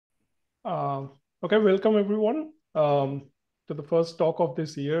Uh, okay, welcome everyone to the first talk of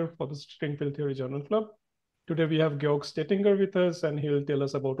this year for the String Field Theory Journal Club. Today we have Georg Stettinger with us, and he'll tell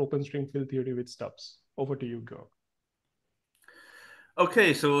us about open string field theory with Stubs. Over to you, Georg.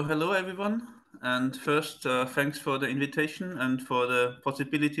 Okay, so hello everyone. And first, thanks for the invitation and for the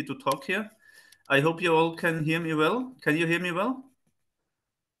possibility to talk here. I hope you all can hear me well. Can you hear me well?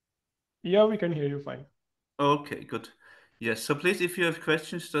 Yeah, we can hear you fine. Okay, good. Yes, so please, if you have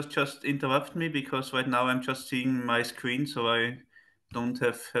questions, just interrupt me because right now I'm just seeing my screen, so I don't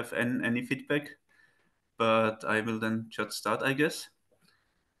have any feedback. But I will then just start, I guess.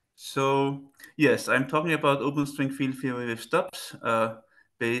 So, yes, I'm talking about open string field theory with Stubbs,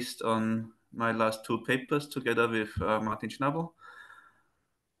 based on my last two papers together with Martin Schnabel.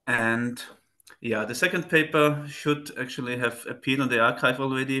 And yeah, the second paper should actually have appeared on the archive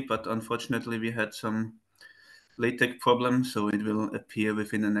already, but unfortunately we had some LaTeX problems, so it will appear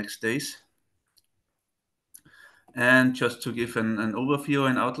within the next days. And just to give an overview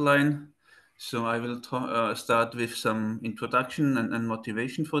and outline, so I will start with some introduction and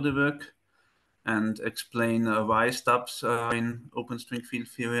motivation for the work, and explain why stubs in open string field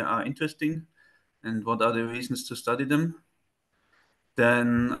theory are interesting and what are the reasons to study them.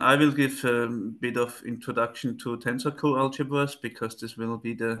 Then I will give a bit of introduction to tensor coalgebras because this will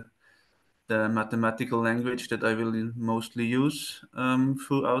be the mathematical language that I will mostly use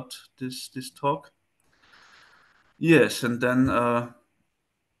throughout this talk. Yes, and then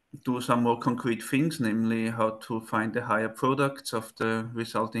do some more concrete things, namely how to find the higher products of the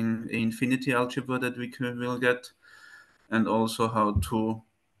resulting A-infinity-algebra that we will get, and also how to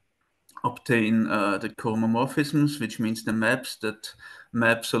obtain the cohomomorphisms, which means the maps that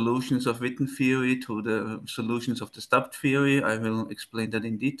map solutions of Witten theory to the solutions of the stubbed theory. I will explain that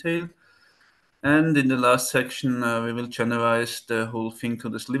in detail. And in the last section, we will generalize the whole thing to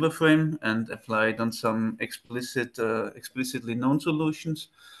the sliver frame and apply it on some explicitly known solutions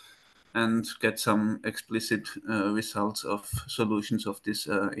and get some explicit results of solutions of this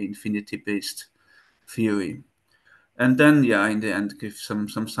infinity-based theory. And then, yeah, in the end, give some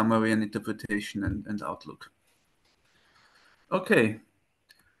summary and interpretation and outlook. Okay,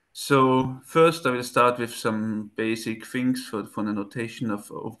 so first I will start with some basic things for the notation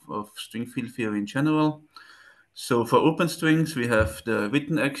of string field theory in general. So for open strings, we have the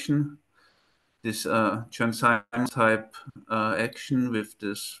Witten action, this Chern-Simons type action with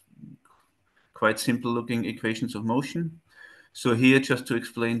this quite simple looking equations of motion. So here, just to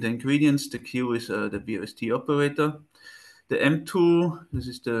explain the ingredients, the Q is the BOST operator. The M2, this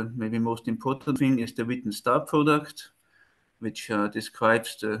is the maybe most important thing, is the Witten star product, which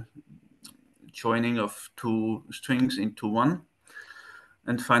describes the joining of two strings into one.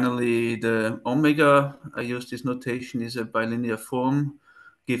 And finally, the omega, I use this notation, is a bilinear form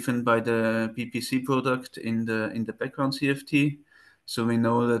given by the BPC product in the background CFT. So we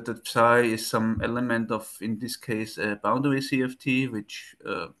know that the psi is some element of, in this case, a boundary CFT, which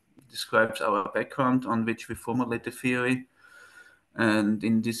describes our background on which we formulate the theory. And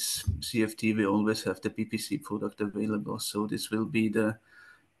in this CFT, we always have the BPC product available. So this will be the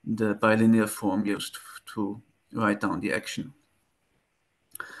bilinear form used to write down the action.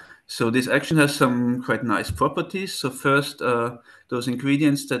 So this action has some quite nice properties. So first, those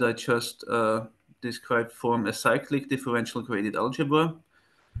ingredients that I just described form a cyclic differential graded algebra.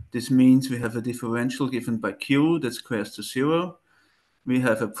 This means we have a differential given by Q that squares to 0. We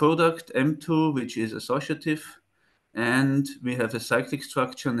have a product M2, which is associative. And we have a cyclic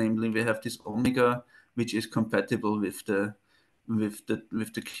structure, namely we have this omega, which is compatible with the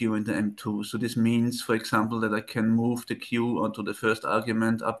Q and the M2. So this means, for example, that I can move the Q onto the first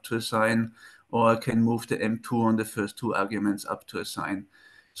argument up to a sign, or I can move the M2 on the first two arguments up to a sign.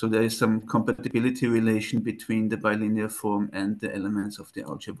 So there is some compatibility relation between the bilinear form and the elements of the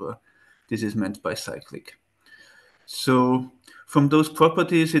algebra. This is meant by cyclic. So from those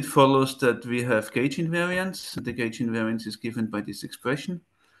properties, it follows that we have gauge invariance. The gauge invariance is given by this expression.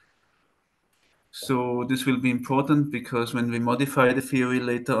 So this will be important because when we modify the theory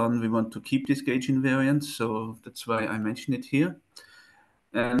later on, we want to keep this gauge invariance. So that's why I mention it here.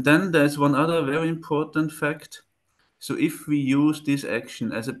 And then there's one other very important fact. So if we use this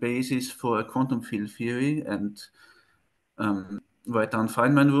action as a basis for a quantum field theory and write down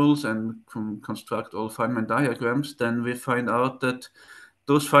Feynman rules and construct all Feynman diagrams, then we find out that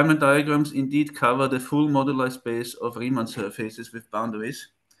those Feynman diagrams indeed cover the full moduli space of Riemann surfaces with boundaries,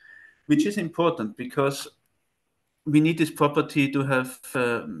 which is important because we need this property to have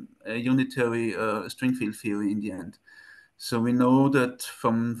a unitary string field theory in the end. So we know that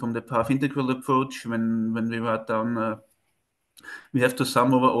from the path integral approach, when we write down we have to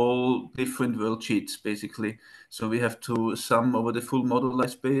sum over all different worldsheets, basically. So we have to sum over the full moduli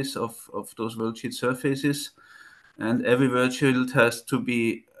space of those worldsheet surfaces, and every worldsheet has to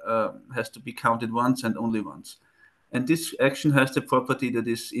be counted once and only once. And this action has the property that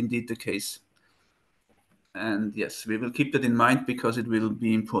is indeed the case. And yes, we will keep that in mind because it will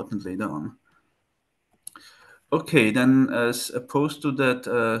be important later on. Okay, then as opposed to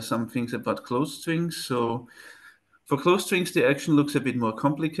that, some things about closed strings. So for closed strings, the action looks a bit more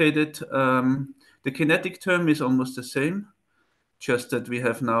complicated. The kinetic term is almost the same, just that we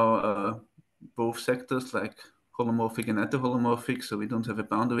have now both sectors like holomorphic and antiholomorphic. So we don't have a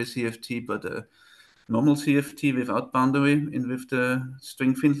boundary CFT, but a normal CFT without boundary in with the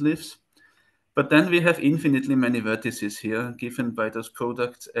string field leaves. But then we have infinitely many vertices here, given by those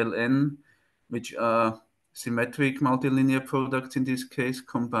products Ln, which are symmetric multilinear products in this case,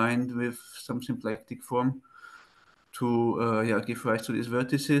 combined with some symplectic form to give rise to these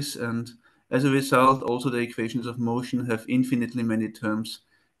vertices. And as a result, also the equations of motion have infinitely many terms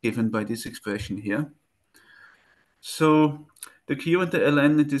given by this expression here. So the Q and the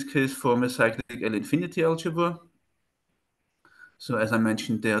Ln in this case form a cyclic A-infinity-algebra. So as I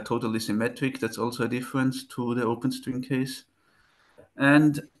mentioned, they are totally symmetric. That's also a difference to the open string case.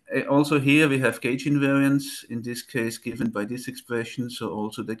 And also here we have gauge invariance, in this case given by this expression. So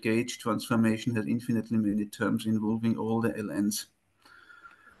also the gauge transformation has infinitely many terms involving all the Ln's.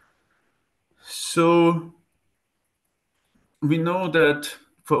 So we know that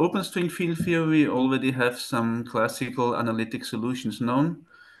for open string field theory, we already have some classical analytic solutions known.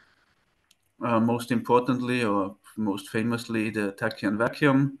 Most importantly, or most famously, the tachyon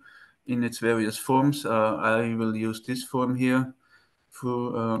vacuum in its various forms. I will use this form here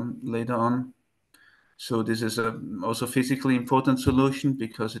for later on. So this is also physically important solution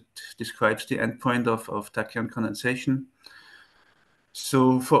because it describes the endpoint of tachyon condensation.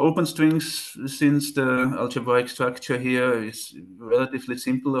 So for open strings, since the algebraic structure here is relatively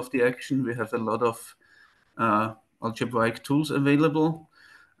simple of the action, we have a lot of algebraic tools available.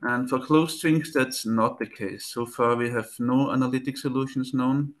 And for closed strings, that's not the case. So far, we have no analytic solutions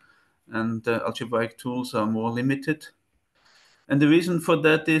known, and the algebraic tools are more limited. And the reason for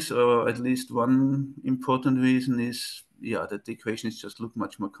that is, or at least one important reason is, that the equations just look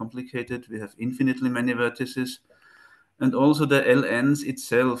much more complicated. We have infinitely many vertices. And also the LNs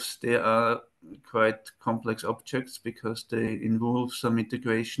itself, they are quite complex objects because they involve some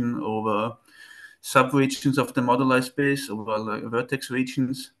integration over subregions of the moduli space, over vertex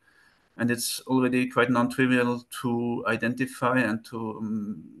regions. And it's already quite non-trivial to identify and to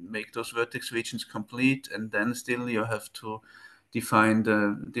make those vertex regions complete. And then still you have to define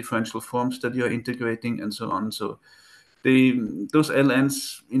the differential forms that you're integrating and so on. So those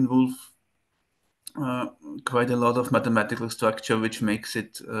LNs involve quite a lot of mathematical structure, which makes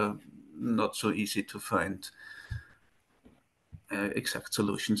it not so easy to find exact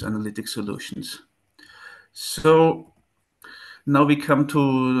solutions, analytic solutions. So now we come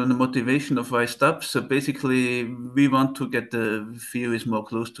to the motivation of why Stubs. So basically, we want to get the theories more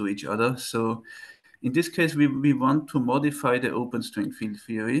close to each other. So in this case, we want to modify the open string field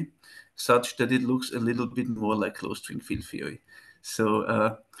theory such that it looks a little bit more like closed string field theory.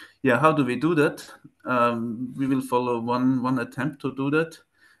 So how do we do that? We will follow one attempt to do that,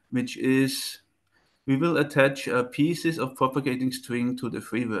 which is we will attach pieces of propagating string to the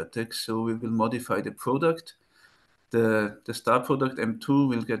free vertex. So we will modify the product. The star product M2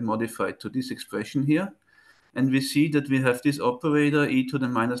 will get modified to this expression here. And we see that we have this operator e to the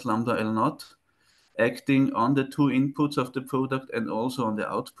minus lambda L naught acting on the two inputs of the product and also on the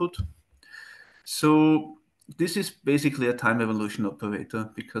output. So this is basically a time evolution operator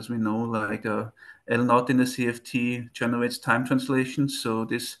because we know like L naught in the CFT generates time translations. So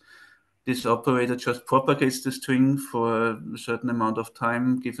this operator just propagates the string for a certain amount of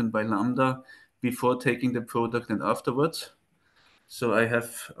time given by lambda before taking the product and afterwards. So I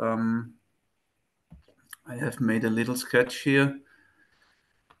have made a little sketch here.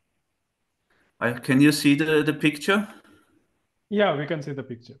 Can you see the picture? Yeah, we can see the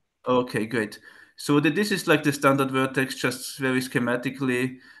picture. Okay, great. So this is like the standard vertex, just very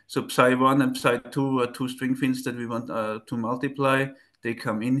schematically. So psi1 and psi2 are two string fields that we want to multiply. They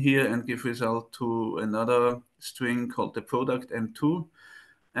come in here and give result to another string called the product M2.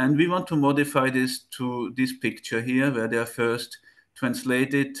 And we want to modify this to this picture here, where they are first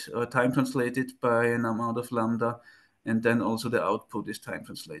translated or time translated by an amount of lambda, and then also the output is time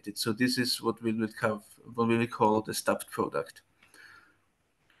translated. So this is what we will call the stubbed product.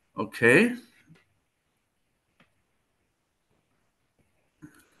 Okay.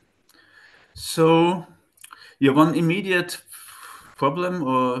 So one immediate problem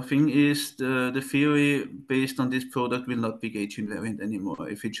or thing is the theory based on this product will not be gauge invariant anymore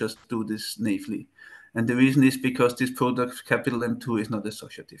if we just do this naively. And the reason is because this product, capital M2, is not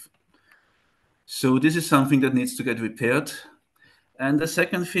associative. So this is something that needs to get repaired. And the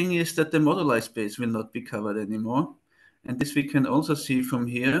second thing is that the moduli space will not be covered anymore. And this we can also see from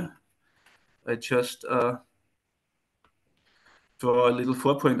here. I just draw a little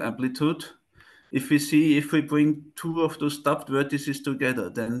 4-point amplitude. If we bring two of those stubbed vertices together,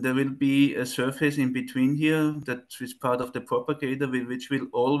 then there will be a surface in between here that is part of the propagator, which will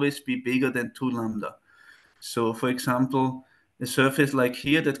always be bigger than 2 lambda. So for example, a surface like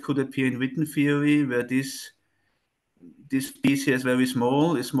here that could appear in Witten theory, where this piece here is very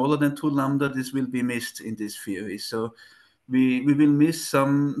small, is smaller than 2 lambda, this will be missed in this theory. So we will miss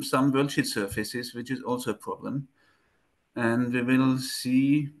some worldsheet surfaces, which is also a problem. And we will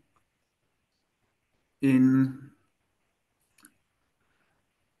see in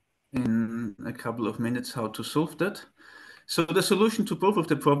a couple of minutes how to solve that. So the solution to both of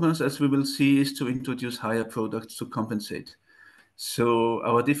the problems, as we will see, is to introduce higher products to compensate. So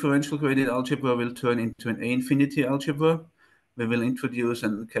our differential graded algebra will turn into an A-infinity-algebra. We will introduce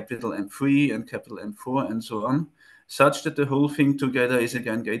a capital M3 and capital M4 and so on, such that the whole thing together is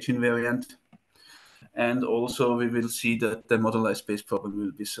again gauge invariant. And also we will see that the moduli space problem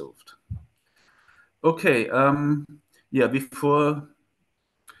will be solved. Okay, yeah, before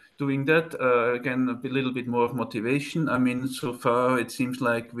doing that, again, a little bit more of motivation. I mean, so far it seems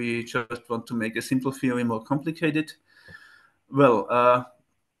like we just want to make a simple theory more complicated. Well,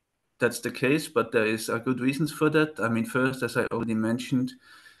 that's the case, but there is good reasons for that. I mean, first, as I already mentioned,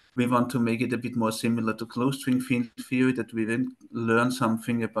 we want to make it a bit more similar to closed string field theory, that we then learn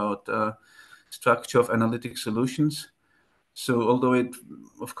something about structure of analytic solutions. So although it,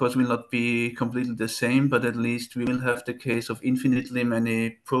 of course, will not be completely the same, but at least we will have the case of infinitely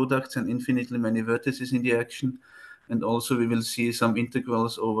many products and infinitely many vertices in the action. And also we will see some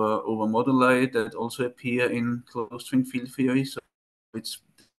integrals over moduli that also appear in closed string field theory. So it's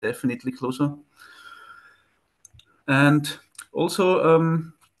definitely closer. And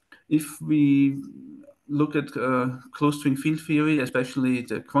also, if we look at closed string field theory, especially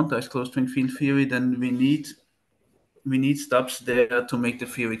the quantized closed string field theory, then we need stubs there to make the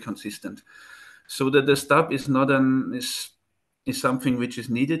theory consistent. So that the stub is not is something which is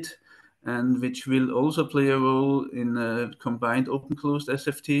needed and which will also play a role in a combined open-closed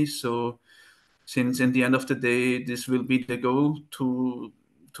SFT. So since in the end of the day, this will be the goal to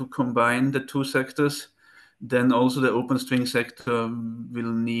combine the two sectors, then also the open string sector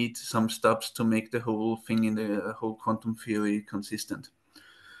will need some stubs to make the whole thing in the whole quantum theory consistent.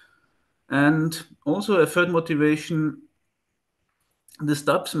 And also a third motivation, the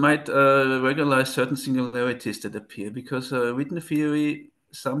stubs might regularize certain singularities that appear, because Witten theory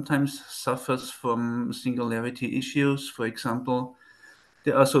sometimes suffers from singularity issues. For example,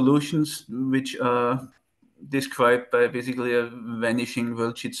 there are solutions which are described by basically a vanishing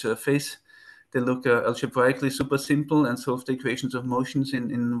worldsheet surface. They look algebraically super simple and solve the equations of motions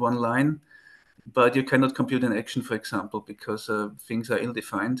in one line, but you cannot compute an action, for example, because things are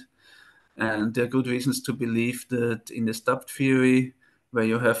ill-defined. And there are good reasons to believe that in the stubbed theory, where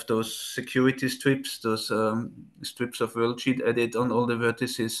you have those security strips, those strips of worldsheet added on all the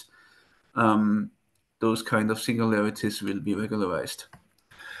vertices, those kind of singularities will be regularized.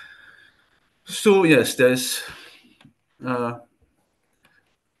 So yes, there's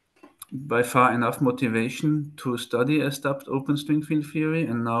by far enough motivation to study a stubbed open string field theory.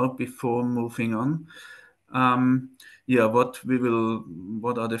 And now, before moving on, yeah, what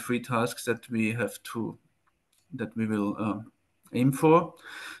are the 3 tasks that we will aim for?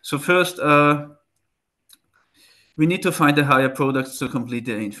 So first, we need to find the higher products to complete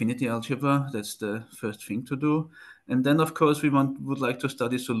the A-infinity-algebra. That's the first thing to do. And then, of course, we would like to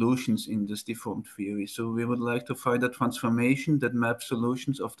study solutions in this deformed theory. So we would like to find a transformation that maps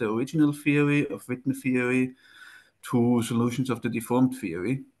solutions of the original theory, of Witten theory, to solutions of the deformed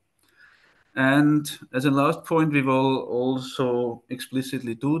theory. And as a last point, we will also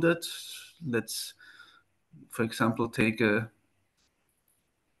explicitly do that. Let's, for example, take a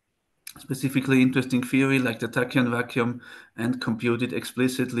specifically interesting theory like the tachyon vacuum and compute it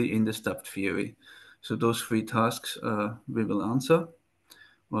explicitly in the stubbed theory. So those 3 tasks we will answer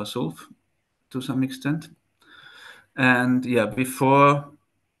or solve to some extent. And yeah, I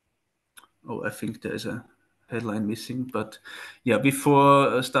think there's a headline missing, but yeah,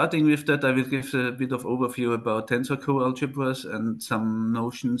 before starting with that, I will give a bit of overview about tensor coalgebras and some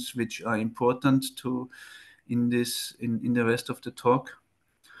notions which are important in the rest of the talk.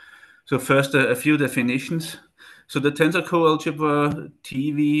 So first, a few definitions. So the tensor coalgebra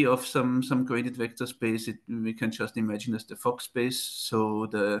TV of some graded vector space, we can just imagine as the Fock space. So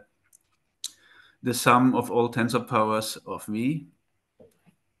the sum of all tensor powers of V.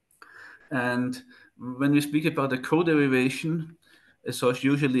 And when we speak about a co-derivation,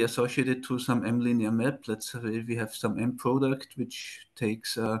 usually associated to some M linear map, let's say we have some M product which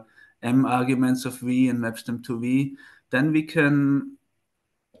takes M arguments of V and maps them to V, then we can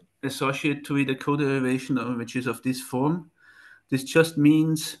associate to it a co-derivation which is of this form. This just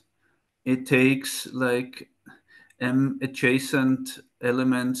means it takes like M adjacent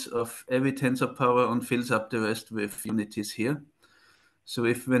elements of every tensor power and fills up the rest with unities here.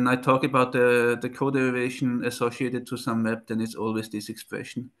 So when I talk about the co-derivation associated to some map, then it's always this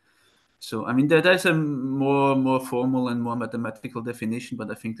expression. So I mean there's a more formal and more mathematical definition, but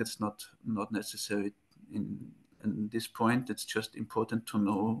I think that's not necessary in this point. It's just important to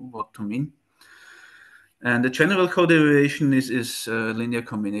know what to mean. And the general co-derivation is a linear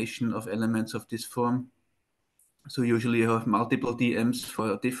combination of elements of this form. So usually you have multiple dm's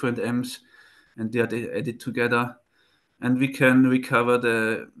for different m's, and they are added together. And we can recover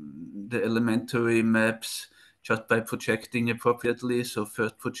the elementary maps just by projecting appropriately. So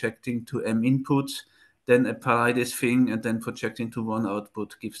first projecting to m inputs, then apply this thing, and then projecting to one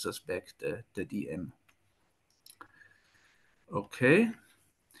output gives us back the dm. Okay.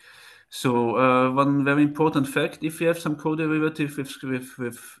 So one very important fact: if you have some co-derivative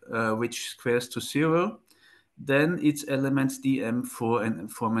with which squares to 0, then its elements dm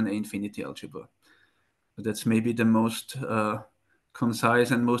form an A-infinity-algebra. That's maybe the most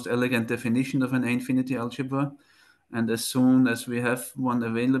concise and most elegant definition of an A-infinity-algebra. And as soon as we have one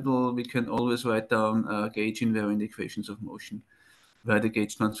available, we can always write down gauge invariant equations of motion, where the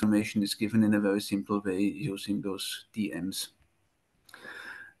gauge transformation is given in a very simple way using those dm's.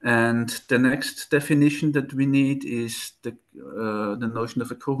 And the next definition that we need is the notion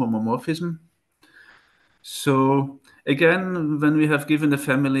of a cohomomorphism. So again, when we have given a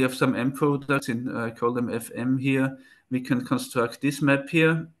family of some M products, I call them Fm here, we can construct this map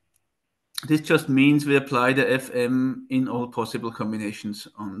here. This just means we apply the Fm in all possible combinations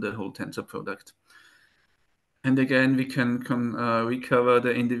on the whole tensor product. And again, we can recover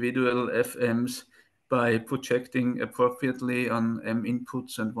the individual Fm's by projecting appropriately on M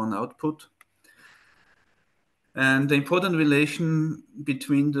inputs and one output. And the important relation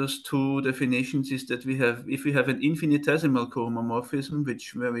between those two definitions is that if we have an infinitesimal cohomomorphism,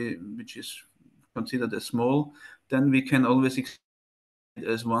 which is considered as small, then we can always express it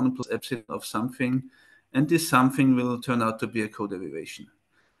as 1 plus epsilon of something, and this something will turn out to be a co-derivation.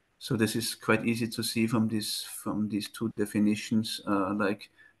 So this is quite easy to see from these two definitions, like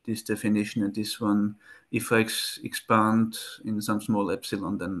this definition and this one. If I expand in some small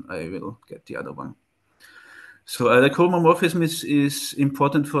epsilon, then I will get the other one. So the cohomomorphism is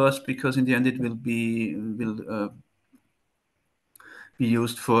important for us because in the end it will be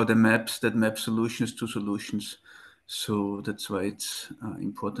used for the maps that map solutions to solutions. So that's why it's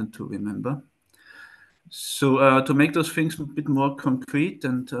important to remember. So to make those things a bit more concrete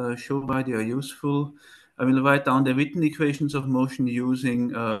and show why they are useful, I will write down the Witten equations of motion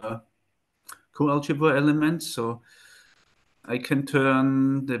using coalgebra elements. So I can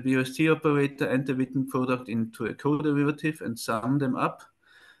turn the BOST operator and the Witten product into a co-derivative and sum them up.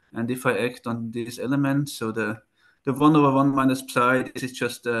 And if I act on these elements, so the 1 over 1 minus psi, this is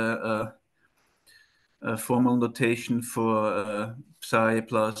just a formal notation for psi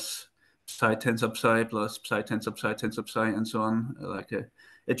plus psi tensor psi plus psi tensor psi tensor psi and so on, like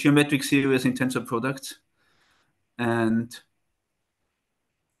a geometric series in tensor products. And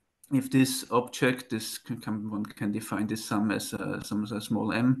if this object, one can define this sum as some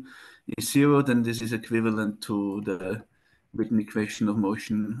small m, is 0, then this is equivalent to the Witten equation of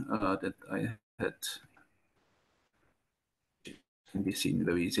motion that I had, can be seen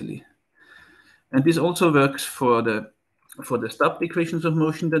very easily. And this also works for the stubbed equations of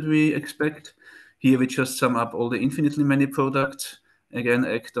motion that we expect. Here we just sum up all the infinitely many products, again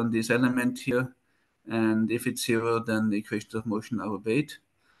act on this element here, and if it's 0, then the equations of motion are obeyed.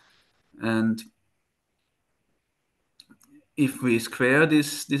 And if we square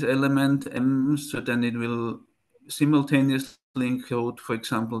this element m, so then it will simultaneously encode, for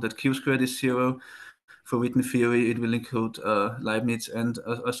example, that q squared is 0. For Witten theory, it will include Leibniz and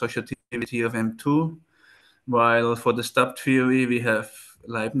associativity of m2, while for the stubbed theory, we have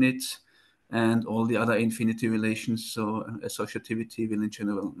Leibniz and all the other infinity relations, so associativity will in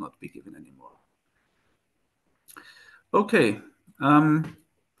general not be given anymore. Okay,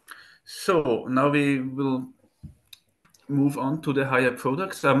 so now we will move on to the higher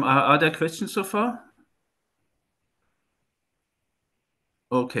products. Are there questions so far?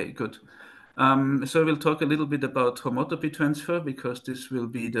 Okay, good. So we'll talk a little bit about homotopy transfer, because this will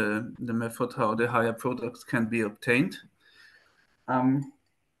be the method how the higher products can be obtained.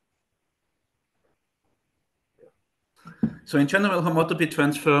 So in general, homotopy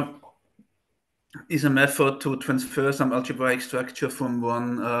transfer is a method to transfer some algebraic structure from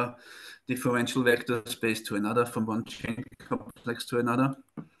one differential vector space to another, from one chain complex to another.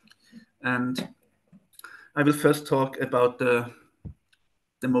 And I will first talk about the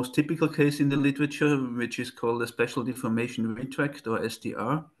most typical case in the literature, which is called a special deformation retract, or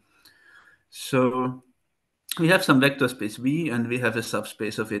SDR. So we have some vector space V, and we have a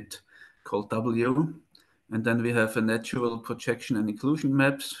subspace of it called W. And then we have a natural projection and inclusion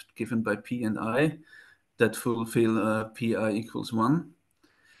maps given by P and I that fulfill Pi equals 1.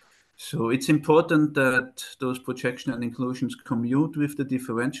 So it's important that those projection and inclusions commute with the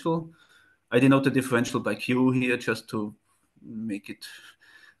differential. I denote the differential by Q here just to make it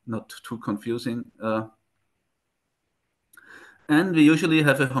not too confusing. And we usually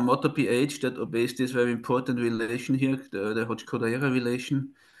have a homotopy H that obeys this very important relation here, the Hodge-Kodaira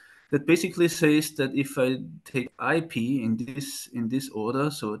relation, that basically says that if I take IP in this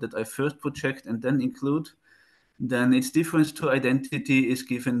order, so that I first project and then include, then its difference to identity is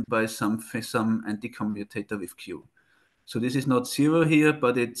given by some anti-commutator with Q. So this is not 0 here,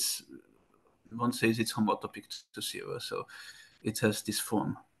 but one says it's homotopic to 0, so it has this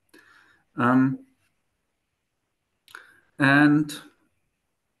form. And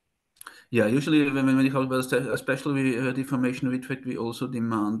yeah, usually when we talk about a special deformation retract, we also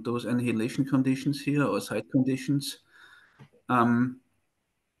demand those annihilation conditions here, or side conditions.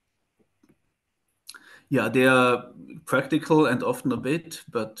 Yeah, they are practical and often obeyed,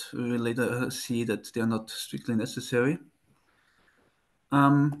 but we will later see that they are not strictly necessary.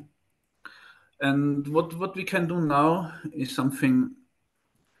 And what we can do now is something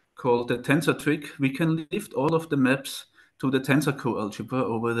called the tensor trick. We can lift all of the maps to the tensor coalgebra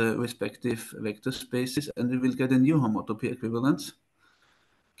over the respective vector spaces, and we will get a new homotopy equivalence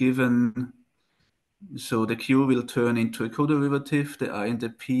given. So the Q will turn into a co-derivative, the I and the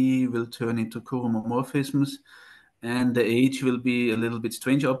P will turn into cohomomorphisms, and the H will be a little bit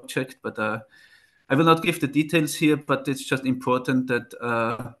strange object, but I will not give the details here, but it's just important that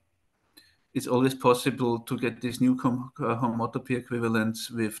it's always possible to get this new homotopy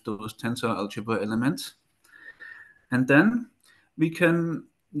equivalence with those tensor algebra elements. And then we can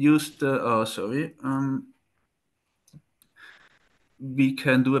use we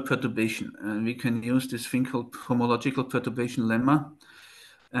can do a perturbation, and we can use this thing called homological perturbation lemma,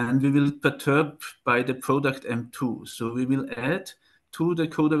 and we will perturb by the product M2. So we will add to the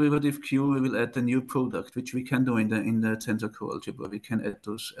co-derivative Q, we will add the new product, which we can do in the tensor coalgebra. We can add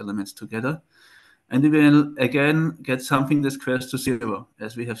those elements together, and we will again get something that squares to 0,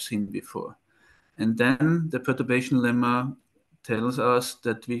 as we have seen before. And then the perturbation lemma tells us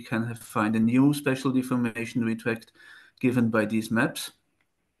that we can find a new special deformation retract given by these maps.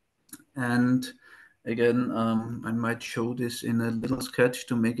 And again, I might show this in a little sketch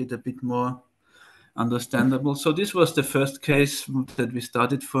to make it a bit more understandable. So this was the first case that we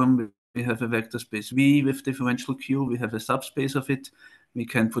started from. We have a vector space V with differential Q. We have a subspace of it. We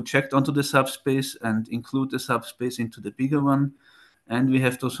can project onto the subspace and include the subspace into the bigger one. And we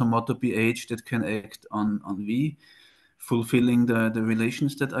have those homotopy H that can act on V, fulfilling the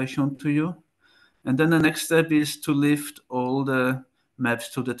relations that I shown to you. And then the next step is to lift all the maps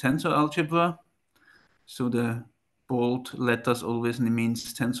to the tensor algebra. So the bold letters always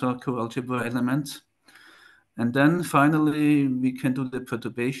means tensor coalgebra elements. And then finally, we can do the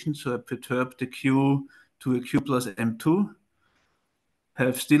perturbation. So I perturb the Q to a Q plus M2,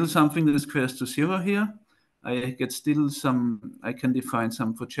 have still something that squares to 0 here. I can define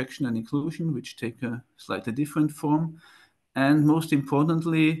some projection and inclusion, which take a slightly different form. And most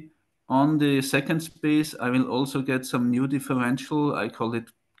importantly, on the second space, I will also get some new differential. I call it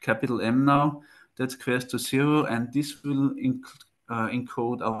capital M now, that squares to 0, and this will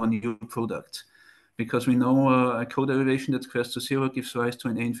encode our new product. Because we know a co-derivation that squares to 0 gives rise to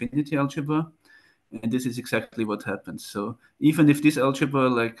an A-infinity-algebra, and this is exactly what happens. So even if this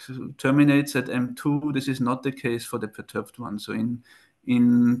algebra terminates at M2, this is not the case for the perturbed one. So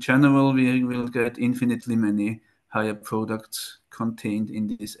in general, we will get infinitely many higher products contained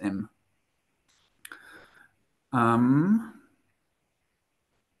in this M.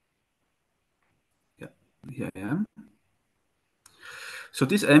 Yeah, here I am. So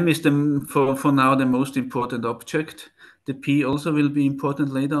this M is for now the most important object. The P also will be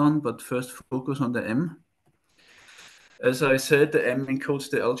important later on, but first focus on the M. As I said, the M encodes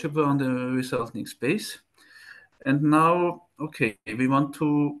the algebra on the resulting space. And now, okay, we want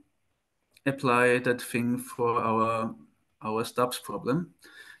to apply that thing for our Stubbs problem.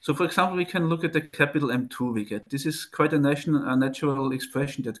 So for example, we can look at the capital M2 we get. This is quite a natural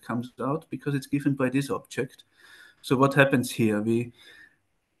expression that comes out because it's given by this object. So what happens here? We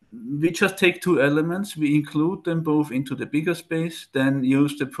just take two elements, we include them both into the bigger space, then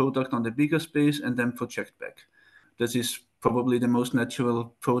use the product on the bigger space, and then project back. This is probably the most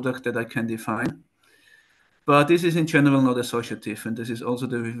natural product that I can define. But this is in general not associative, and this is also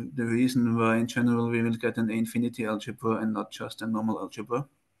the reason why in general we will get an A-infinity-algebra and not just a normal algebra.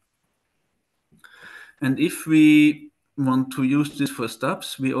 And if we want to use this for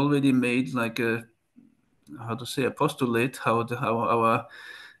Stubbs, we already made like a, how to say, a postulate how our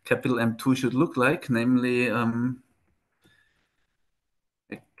capital M2 should look like, namely, I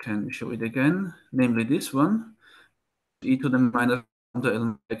can show it again, namely this one, e to the minus lambda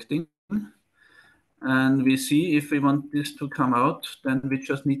L acting. And we see if we want this to come out, then we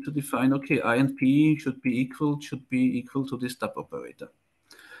just need to define, okay, I and P should be equal to this stub operator.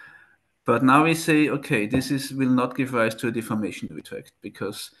 But now we say, okay, this will not give rise to a deformation retract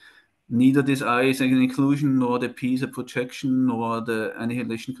because neither this I is an inclusion, nor the P is a projection, nor the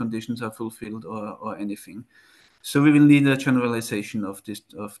annihilation conditions are fulfilled or anything. So we will need a generalization of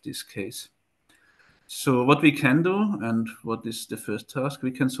this case. So what we can do, and what is the first task,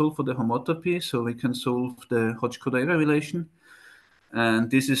 we can solve for the homotopy. So we can solve the Hodge-Cordova relation. And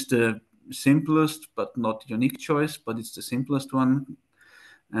this is the simplest, but not unique choice, but it's the simplest one.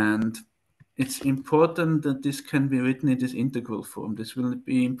 And it's important that this can be written in this integral form. This will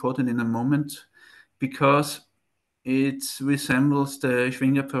be important in a moment because it resembles the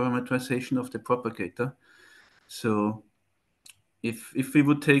Schwinger parameterization of the propagator. So if we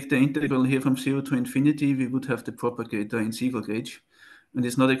would take the integral here from 0 to infinity, we would have the propagator in Siegel gauge. And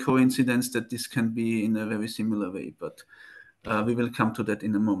it's not a coincidence that this can be in a very similar way, but we will come to that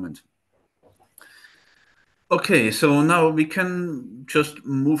in a moment. Okay, so now we can just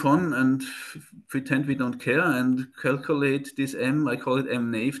move on and pretend we don't care and calculate this m. I call it m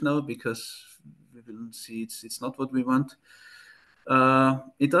naive now because we will see it's not what we want.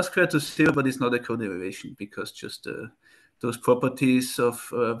 It does square to 0, but it's not a co-derivation because just those properties of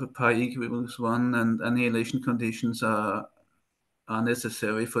pi equals 1 and annihilation conditions are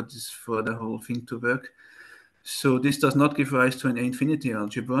necessary for the whole thing to work. So this does not give rise to an infinity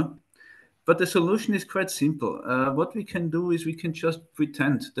algebra. But the solution is quite simple. What we can do is we can just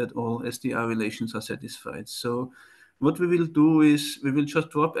pretend that all SDR relations are satisfied. So what we will do is we will just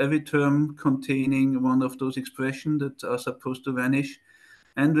drop every term containing one of those expressions that are supposed to vanish,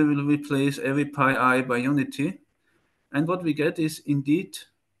 and we will replace every pi I by unity. And what we get is indeed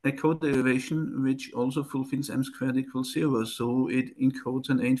a co-derivation which also fulfills m squared equals 0. So it encodes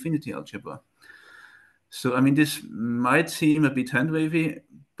an A-infinity algebra. So, I mean, this might seem a bit hand-wavy,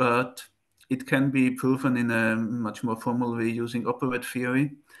 but it can be proven in a much more formal way using operette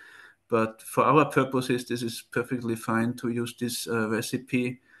theory. But for our purposes, this is perfectly fine to use this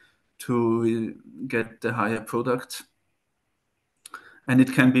recipe to get the higher product. And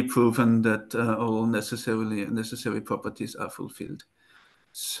it can be proven that all necessary properties are fulfilled.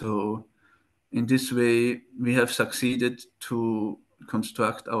 So in this way, we have succeeded to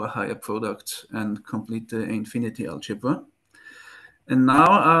construct our higher products and complete the infinity algebra. And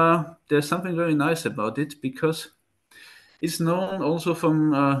now there's something very nice about it because it's known also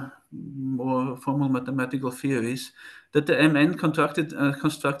from more formal mathematical theories that the MN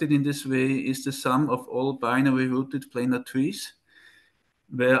constructed in this way is the sum of all binary rooted planar trees,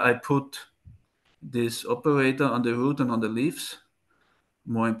 where I put this operator on the root and on the leaves.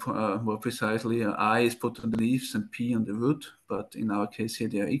 More precisely, I is put on the leaves and P on the root, but in our case here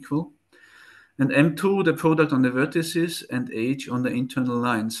they are equal. And M2, the product on the vertices, and H on the internal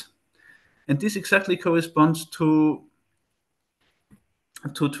lines. And this exactly corresponds to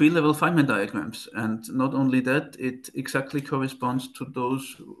tree-level Feynman diagrams. And not only that, it exactly corresponds to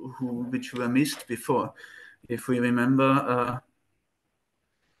those which were missed before. If we remember,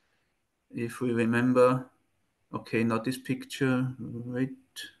 okay, not this picture, wait.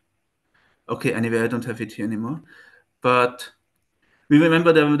 Okay, anyway, I don't have it here anymore. But we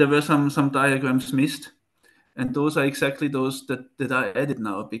remember there were some diagrams missed, and those are exactly those that I added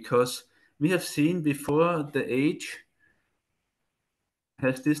now, because we have seen before the H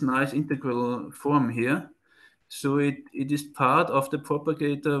has this nice integral form here. So it is part of the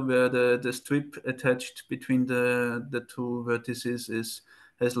propagator where the strip attached between the two vertices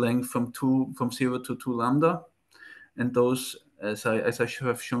has length from 0 to 2 lambda. And those, as I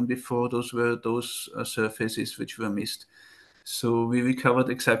have shown before, those were those surfaces which were missed. So we recovered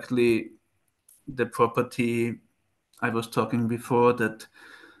exactly the property I was talking before, that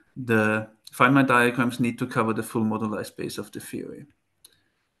the Feynman diagrams need to cover the full moduli space of the theory.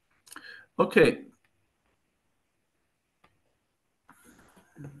 Okay.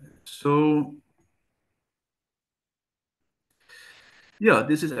 So yeah,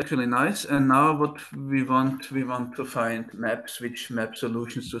 this is actually nice. And now what we want to find maps which map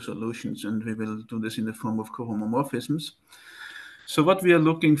solutions to solutions, and we will do this in the form of cohomomorphisms. So what we are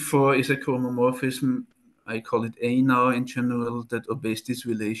looking for is a cohomomorphism. I call it A now in general, that obeys this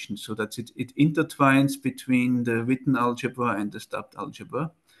relation, so that it intertwines between the Witten algebra and the stubbed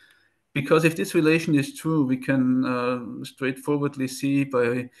algebra. Because if this relation is true, we can straightforwardly see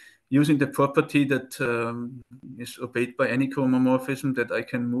by using the property that is obeyed by any cohomomorphism that I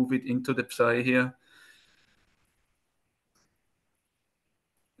can move it into the psi here.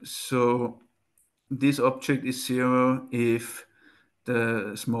 So this object is zero if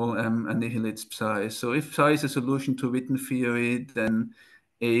the small m annihilates psi. So if psi is a solution to Witten theory, then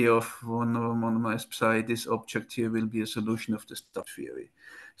A of 1 over monomized psi, this object here will be a solution of the stubbed theory.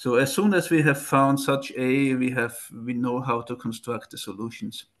 So as soon as we have found such A, we know how to construct the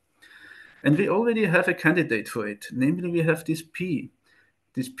solutions. And we already have a candidate for it. Namely, we have this P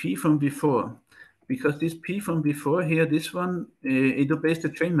from before. Because this P from before here, this one, it obeys the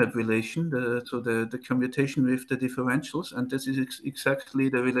train map relation, the commutation with the differentials, and this is exactly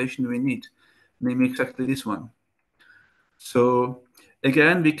the relation we need, namely exactly this one. So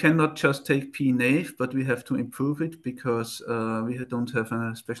again, we cannot just take P naive, but we have to improve it because we don't have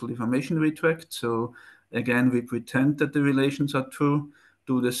a special deformation retract. So again, we pretend that the relations are true,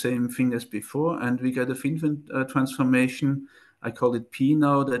 do the same thing as before, and we get a Finfin transformation. I call it P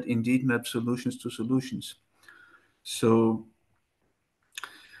now, that indeed maps solutions to solutions. So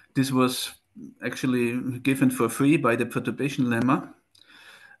this was actually given for free by the perturbation lemma.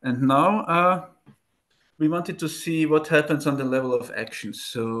 And now we wanted to see what happens on the level of actions.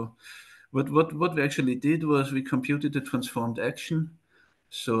 So what we actually did was we computed the transformed action.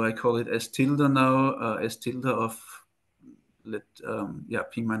 So I call it S tilde now, S tilde of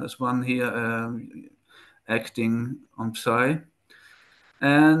P minus 1 here, acting on psi.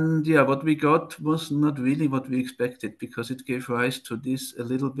 And yeah, what we got was not really what we expected, because it gave rise to this a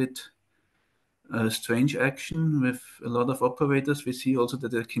little bit strange action with a lot of operators. We see also that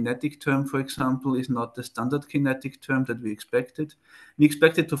the kinetic term, for example, is not the standard kinetic term that we expected. We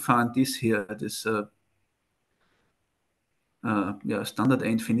expected to find this here, this standard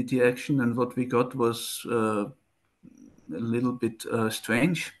A-infinity action, and what we got was a little bit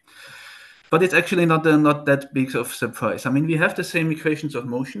strange. But it's actually not that big of a surprise. I mean, we have the same equations of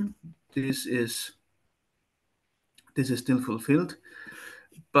motion. This is still fulfilled.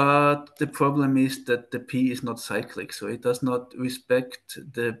 But the problem is that the P is not cyclic, so it does not respect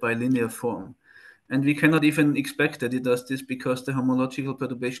the bilinear form. And we cannot even expect that it does this, because the homological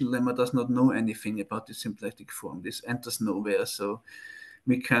perturbation lemma does not know anything about the symplectic form. This enters nowhere, so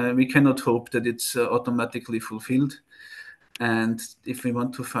we cannot hope that it's automatically fulfilled. And if we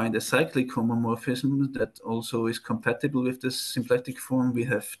want to find a cyclic homomorphism that also is compatible with the symplectic form, we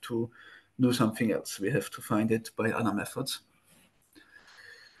have to do something else. We have to find it by other methods.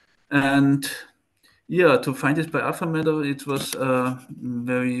 And yeah, to find this by alpha method, it was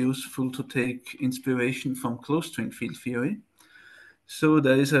very useful to take inspiration from closed string field theory. So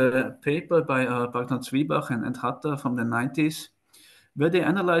there is a paper by Bagner-Zwiebach and Hatta from the 90s, where they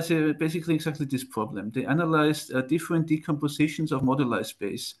analyze basically exactly this problem. They analyzed different decompositions of moduli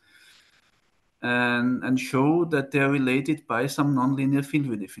space and show that they're related by some nonlinear field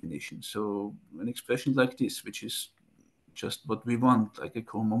redefinition. So an expression like this, which is just what we want, like a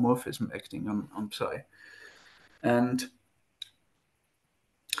cohomomorphism acting on psi. And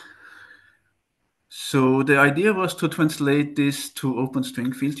so the idea was to translate this to open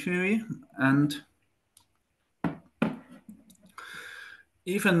string field theory, and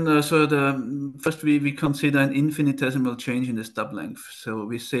even first we consider an infinitesimal change in the stub length. So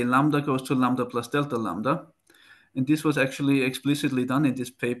we say lambda goes to lambda plus delta lambda, and this was actually explicitly done in this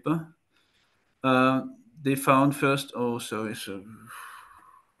paper. They found first, I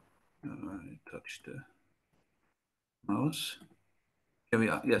touched the mouse. Here we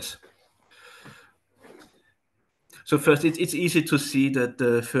are, yes. So first, it's easy to see that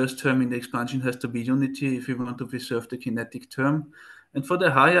the first term in the expansion has to be unity if we want to preserve the kinetic term. And for the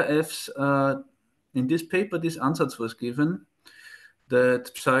higher f's, in this paper, this ansatz was given,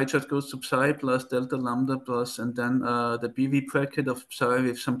 that psi just goes to psi plus delta lambda plus, and then the BV bracket of psi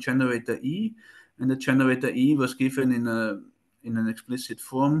with some generator E. And the generator E was given in an explicit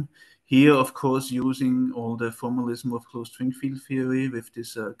form. Here, of course, using all the formalism of closed string field theory with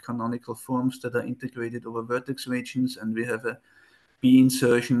these canonical forms that are integrated over vertex regions, and we have a B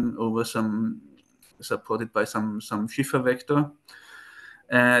insertion over some supported by some Schiffer vector.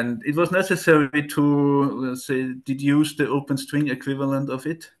 And it was necessary to, let's say, deduce the open string equivalent of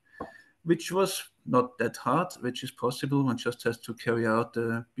it, which was not that hard, which is possible. One just has to carry out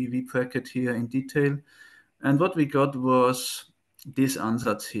the BV bracket here in detail. And what we got was this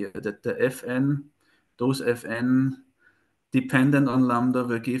ansatz here, that the Fn, those Fn dependent on lambda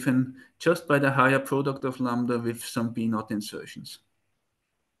were given just by the higher product of lambda with some B naught insertions.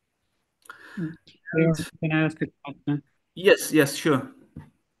 Can I ask a question? Yes, sure.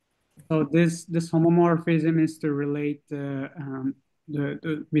 So this homomorphism is to relate the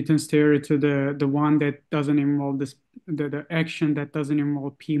Witten's theory to the one that doesn't involve the action that doesn't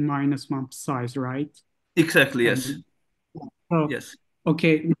involve p minus one size, right? Exactly, yes. So, yes.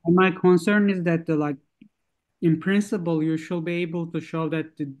 Okay, my concern is that in principle, you should be able to show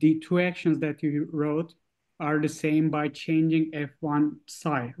that the two actions that you wrote are the same by changing f1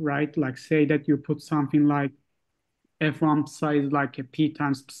 psi, right? Like say that you put something like f1 psi is like a p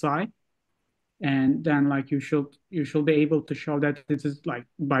times psi, and then you should be able to show that this is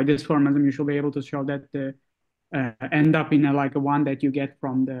by this formalism you should be able to show that the end up in a one that you get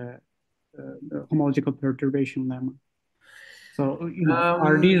from the homological perturbation lemma. So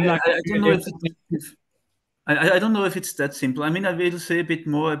are these I don't know I don't know if it's that simple. I mean, I will say a bit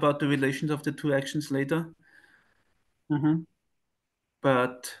more about the relations of the two actions later.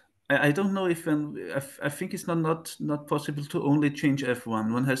 But I don't know if I think it's not possible to only change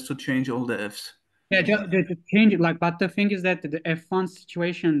f1. One has to change all the f's. Yeah, just change it. But the thing is that the f1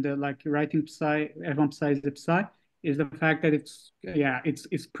 situation, the writing psi, f1 psi is the psi, is the fact that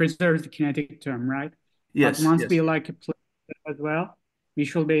it's preserves the kinetic term, right? Yes. But once yes. we play as well, we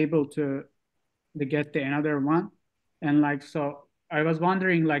should be able to get the another one, and so I was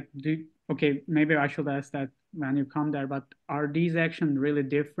wondering okay, maybe I should ask that when you come there. But are these actions really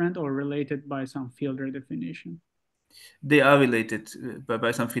different or related by some field redefinition? They are related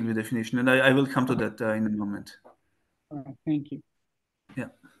by some field redefinition, and I will come to that in a moment. All right, thank you. Yeah.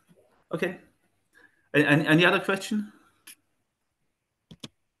 Okay. Any other question?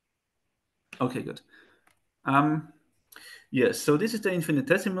 Okay, good. Yes, so this is the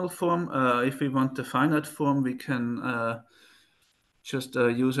infinitesimal form. If we want the finite form, we can just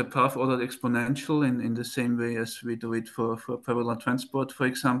use a path-ordered exponential in the same way as we do it for parallel transport, for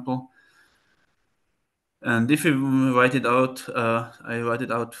example. And if we write it out, I write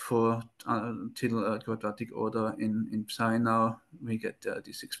it out for till quadratic order in psi now, we get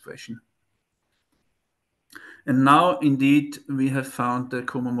this expression. And now, indeed, we have found the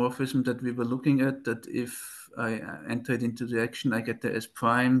cohomomorphism that we were looking at, that if I enter it into the action, I get the S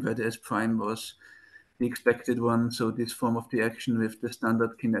prime, where the S prime was the expected one, so this form of the action with the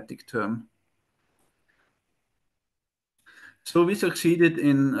standard kinetic term. So we succeeded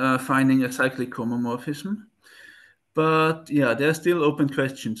in finding a cyclic homomorphism, but yeah, there are still open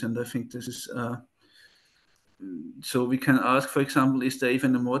questions, and I think this is, so we can ask, for example, is there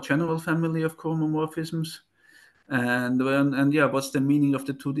even a more general family of cohomomorphisms? And yeah, what's the meaning of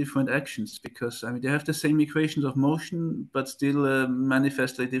the two different actions? Because I mean, they have the same equations of motion, but still a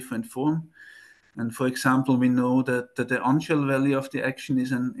manifestly different form. And for example, we know that the on-shell value of the action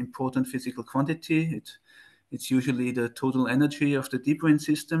is an important physical quantity. It's usually the total energy of the de Bruijn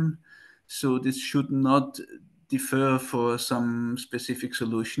system. So this should not differ for some specific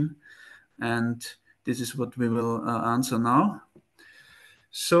solution. And this is what we will answer now.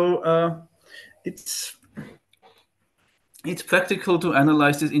 So it's practical to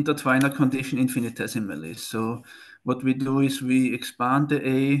analyze this intertwiner condition infinitesimally. So what we do is we expand the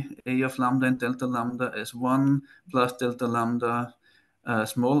A of lambda and delta lambda as 1 plus delta lambda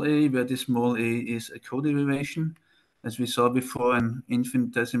small a, where this small a is a co-derivation. As we saw before, an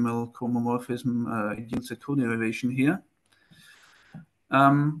infinitesimal cohomomorphism it yields a co-derivation here.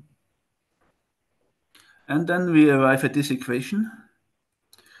 And then we arrive at this equation.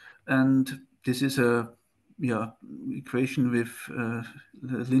 And this is a equation with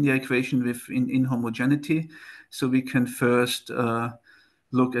linear equation with inhomogeneity. So we can first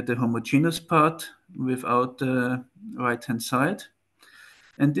look at the homogeneous part without the right-hand side.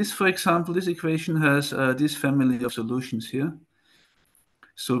 And this, for example, this equation has this family of solutions here.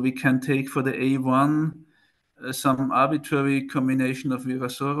 So we can take for the A1 some arbitrary combination of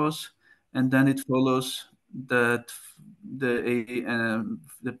Virasoro's, and then it follows that the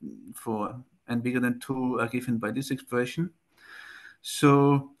for n bigger than 2 are given by this expression.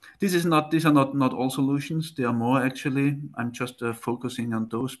 So These are not all solutions. There are more actually. I'm just focusing on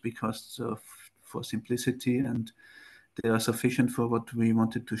those because for simplicity, and they are sufficient for what we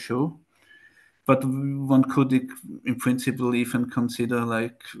wanted to show. But one could, in principle, even consider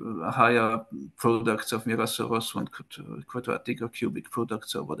like higher products of Virasoross. One could quadratic or cubic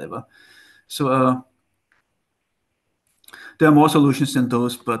products or whatever. So there are more solutions than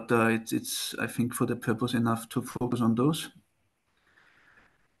those, but it's I think for the purpose enough to focus on those.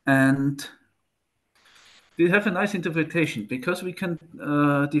 And we have a nice interpretation because we can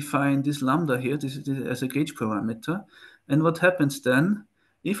define this lambda here this as a gauge parameter. And what happens then,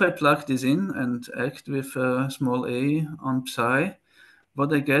 if I plug this in and act with small a on psi,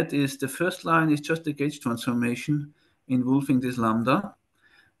 what I get is the first line is just a gauge transformation involving this lambda.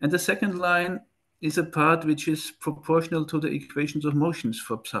 And the second line is a part which is proportional to the equations of motions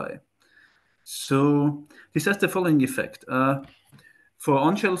for psi. So this has the following effect. For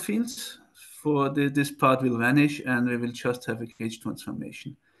on-shell fields, this part will vanish and we will just have a gauge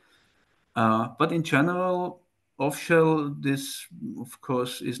transformation. But in general, off-shell, this of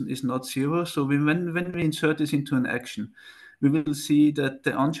course is not zero. So when we insert this into an action, we will see that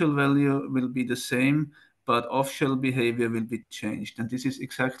the on-shell value will be the same, but off-shell behavior will be changed. And this is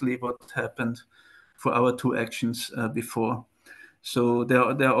exactly what happened for our two actions before. So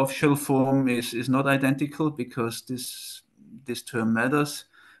their off-shell form is not identical because this term matters.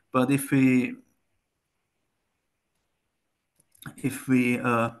 But if we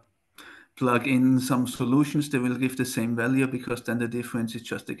plug in some solutions, they will give the same value because then the difference is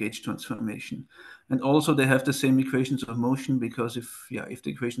just the gauge transformation. And also they have the same equations of motion because if we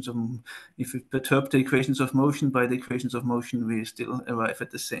perturb the equations of motion by the equations of motion, we still arrive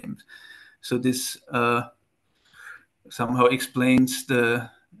at the same. So this somehow explains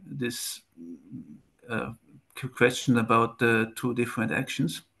this question about the two different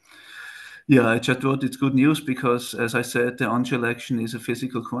actions. Yeah, I just wrote it's good news because, as I said, the on-shell action is a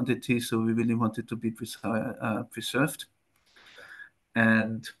physical quantity, so we really want it to be preserved.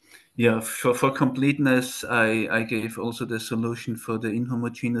 And yeah, for completeness, I gave also the solution for the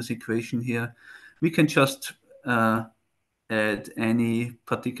inhomogeneous equation here. We can just add any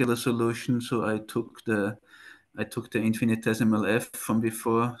particular solution. So I took the infinitesimal f from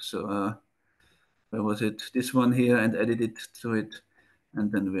before. So where was it? This one here, and added it to it,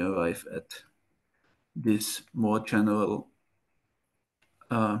 and then we arrive at this more general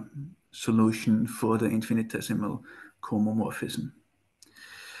solution for the infinitesimal cohomomorphism.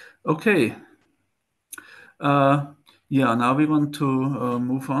 Okay. Yeah, now we want to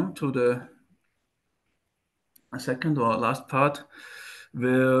move on to the second or last part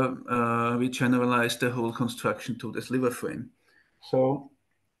where we generalize the whole construction to the sliver frame.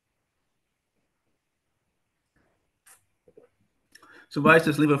 So why is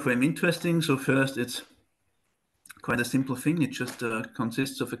the sliver frame interesting? So first, it's quite a simple thing. It just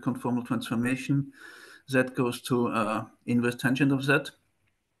consists of a conformal transformation. Z goes to inverse tangent of Z.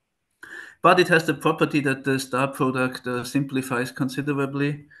 But it has the property that the star product simplifies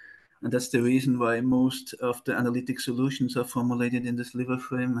considerably. And that's the reason why most of the analytic solutions are formulated in the sliver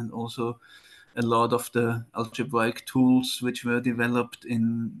frame, and also a lot of the algebraic tools which were developed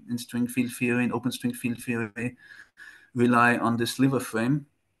in string field theory, in open string field theory, rely on the sliver frame.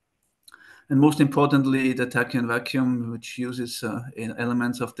 And most importantly, the tachyon vacuum, which uses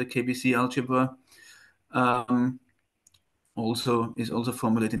elements of the KBC algebra, is also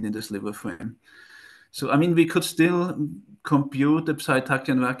formulated in the sliver frame. So, I mean, we could still compute the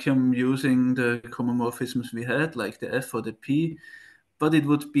psi-tachyon vacuum using the cohomomorphisms we had, like the F or the P, but it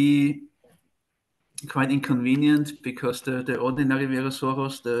would be quite inconvenient because the ordinary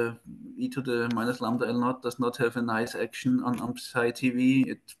Virasoross, the e to the minus lambda L naught, does not have a nice action on psi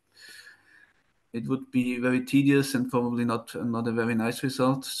TV. It would be very tedious and probably not a very nice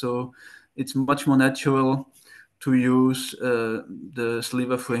result. So it's much more natural to use the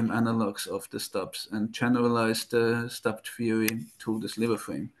sliver frame analogs of the stubs and generalize the stubbed theory to the sliver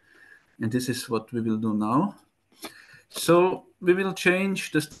frame. And this is what we will do now. So we will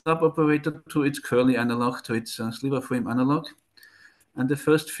change the stub operator to its curly analog, to its sliver frame analog. And the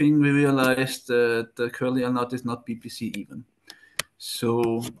first thing we realized that the curly L naught is not BPC even.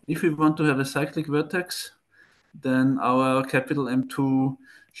 So if we want to have a cyclic vertex, then our capital M2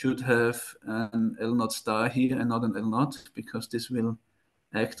 should have an L naught star here and not an L naught, because this will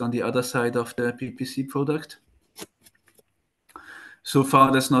act on the other side of the PPC product. So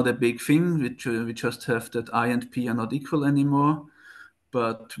far, that's not a big thing. We just have that I and P are not equal anymore,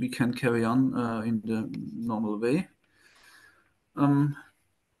 but we can carry on in the normal way.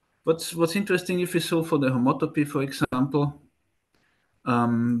 What's interesting, if we solve for the homotopy, for example,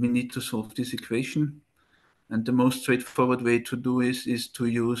 we need to solve this equation. And the most straightforward way to do is to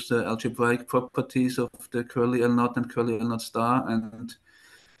use the algebraic properties of the curly L0 and curly L0 star and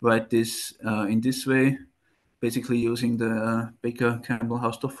write this in this way, basically using the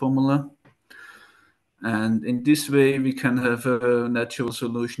Baker-Campbell-Hausdorff formula. And in this way, we can have a natural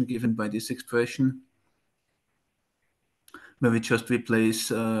solution given by this expression, where we just replace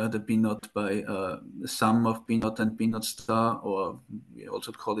the B0 by the sum of B0 and B0 star, or we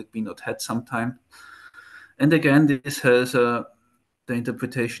also call it B0 hat sometime. And again, this has the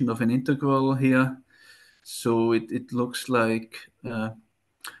interpretation of an integral here. So it looks like a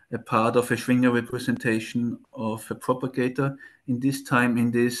part of a Schwinger representation of a propagator, in this time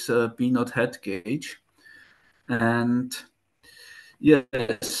in this B0 hat gauge. And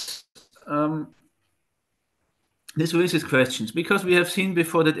yes, this raises questions, because we have seen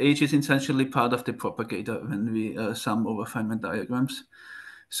before that H is essentially part of the propagator when we sum over Feynman diagrams.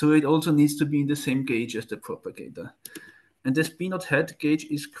 So it also needs to be in the same gauge as the propagator. And this B0 hat gauge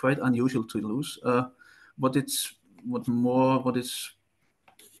is quite unusual to lose. What is more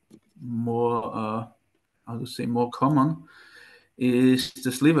common is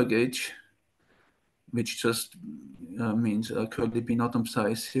the sliver gauge, which just means a curly B0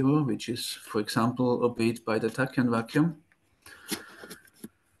 size 0, which is, for example, obeyed by the tachyon vacuum.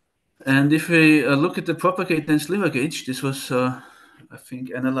 And if we look at the propagator and sliver gauge, this was, I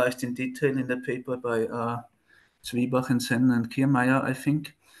think, analyzed in detail in the paper by Zwiebach and Sen and Kiermaier, I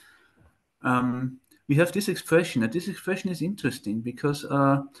think. We have this expression, and this expression is interesting because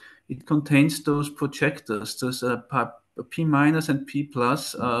it contains those projectors, those P minus and P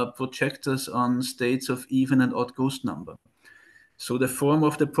plus projectors on states of even and odd ghost number. So the form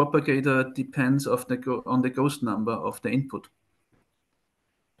of the propagator depends on the ghost number of the input.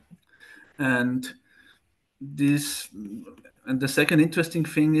 And the second interesting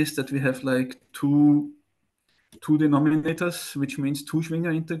thing is that we have like two denominators, which means two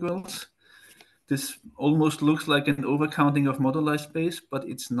Schwinger integrals. This almost looks like an overcounting of moduli space, but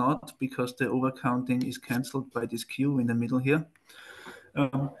it's not, because the overcounting is cancelled by this Q in the middle here.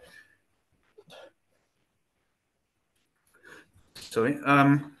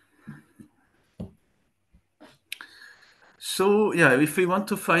 So yeah, if we want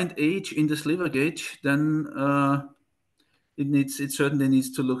to find H in the sliver gauge, then it certainly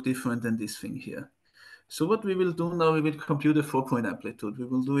needs to look different than this thing here. So what we will do now, we will compute a 4-point amplitude. We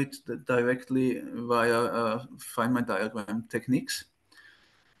will do it directly via Feynman diagram techniques.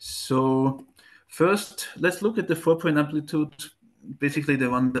 So first, let's look at the 4-point amplitude, basically the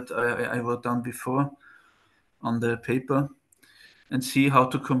one that I wrote down before on the paper, and see how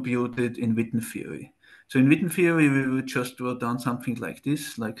to compute it in Witten theory. So in Witten theory, we would just write down something like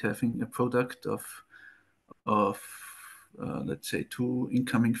this, like having a product of let's say, two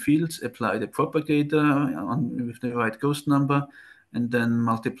incoming fields, apply the propagator with the right ghost number, and then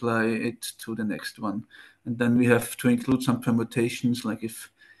multiply it to the next one. And then we have to include some permutations, like if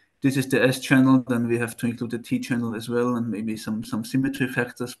this is the S channel, then we have to include the T channel as well, and maybe some symmetry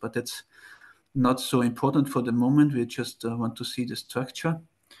factors, but that's not so important for the moment. We just want to see the structure.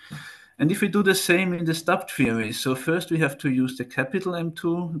 And if we do the same in the stubbed theory, so first we have to use the capital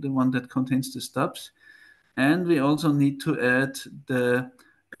M2, the one that contains the stubs, and we also need to add the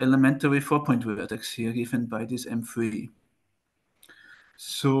elementary 4-point vertex here given by this M3.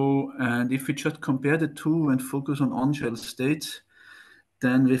 So, and if we just compare the two and focus on on-shell states,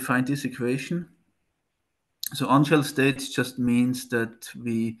 then we find this equation. So on-shell states just means that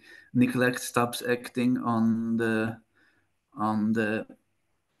we neglect stubs acting on the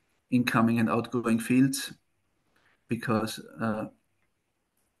incoming and outgoing fields, because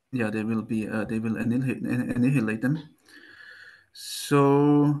yeah, they will annihilate them.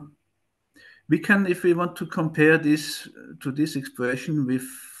 So we can, if we want to compare this to this expression,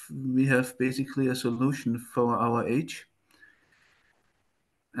 we have basically a solution for our H.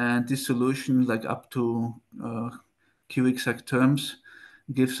 And this solution, like up to Q exact terms,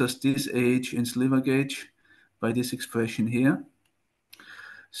 gives us this H in sliver gauge by this expression here.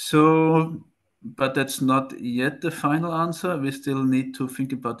 So, but that's not yet the final answer. We still need to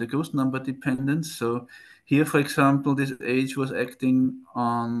think about the ghost number dependence. So here, for example, this H was acting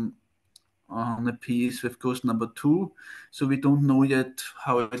on a piece with ghost number 2. So we don't know yet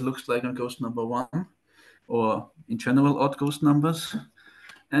how it looks like on ghost number 1, or in general odd ghost numbers.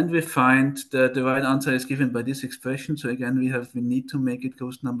 And we find that the right answer is given by this expression. So again, we need to make it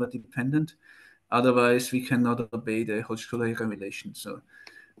ghost number dependent. Otherwise, we cannot obey the Holzschuler relation. So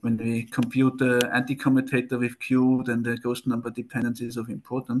when we compute the anti-commutator with Q, then the ghost number dependence is of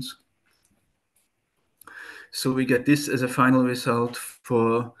importance. So we get this as a final result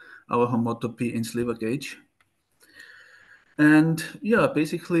for our homotopy in sliver gauge. And yeah,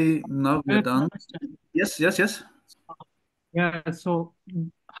 basically now we're done. Yes. Yeah, so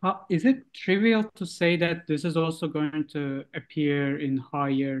is it trivial to say that this is also going to appear in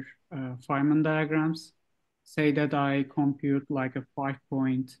higher Feynman diagrams? Say that I compute like a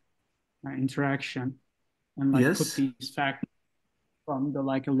 5-point interaction and like put Yes. these factors from the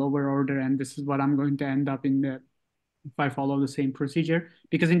like a lower order, and this is what I'm going to end up in the if I follow the same procedure.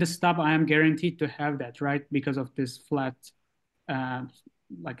 Because in the stub, I am guaranteed to have that, right? Because of this flat, uh,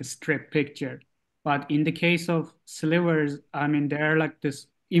 like a strip picture. But in the case of slivers, I mean, there are like this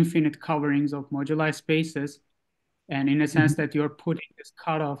infinite coverings of moduli spaces. And in a sense that you're putting this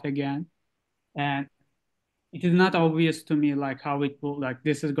cutoff again. And it is not obvious to me like how it will, like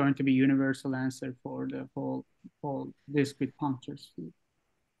this is going to be universal answer for the whole disk with punctures.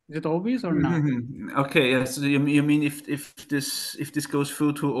 Is it obvious or not? Okay, yes. So you mean if this goes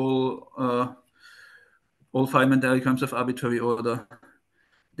through to all Feynman diagrams of arbitrary order,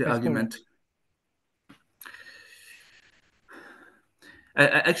 the That's argument. correct.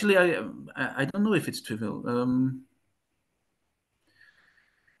 Actually, I don't know if it's trivial.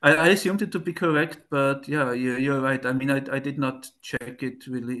 I assumed it to be correct, but yeah, you're right. I mean, I did not check it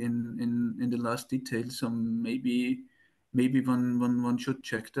really in the last detail, so maybe one should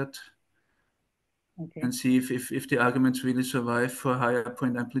check that Okay. and see if the arguments really survive for higher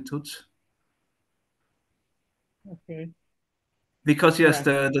point amplitudes. Okay. Because yes,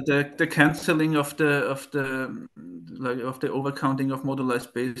 Yeah. the canceling of the overcounting of moduli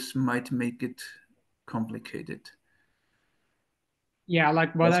space might make it complicated. Yeah,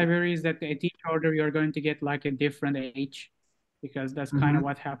 like what I worry is that at each order you're going to get like a different H, because that's kind of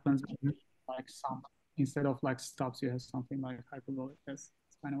what happens with, like some instead of like stops, you have something like hyperbolic. That's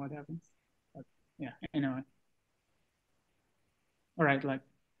kind of what happens. But yeah, anyway. All right, like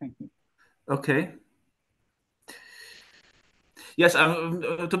thank you. Okay. Yes,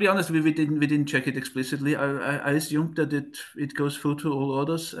 to be honest, we didn't check it explicitly. I assumed that it goes through to all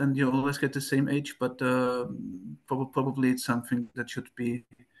orders and you always get the same H, but probably it's something that should be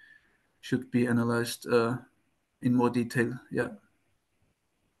analyzed in more detail. Yeah.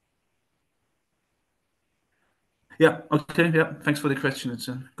 Yeah. Okay. Yeah. Thanks for the question. It's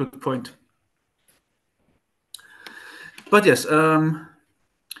a good point. But yes,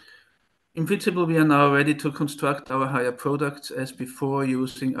 in principle, we are now ready to construct our higher products as before,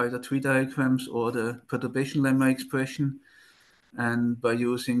 using either tree diagrams or the perturbation lemma expression. And by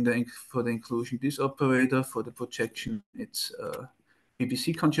using for the inclusion this operator, for the projection, it's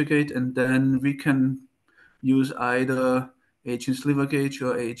BBC conjugate, and then we can use either H in sliver gauge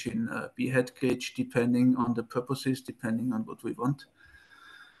or H in B head gauge, depending on the purposes, depending on what we want.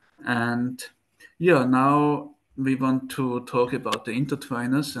 And yeah, now we want to talk about the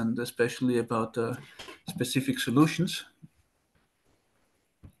intertwiners and especially about the specific solutions.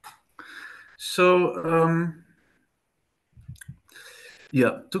 So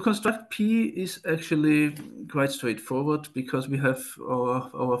yeah, to construct P is actually quite straightforward because we have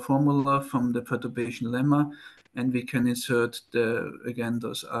our formula from the perturbation lemma, and we can insert again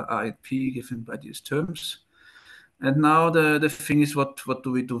those R and P given by these terms. And now the thing is, what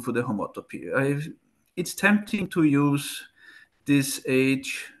do we do for the homotopy? It's tempting to use this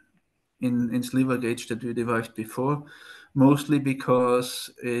H in sliver gauge that we derived before, mostly because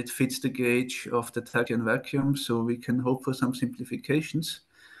it fits the gauge of the Tachyon vacuum, so we can hope for some simplifications.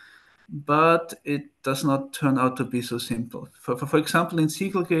 But it does not turn out to be so simple. For example, in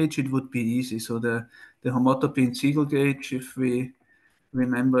Siegel gauge, it would be easy. So the homotopy in Siegel gauge, if we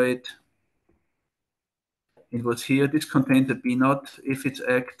remember it, it was here. This contains a B naught. If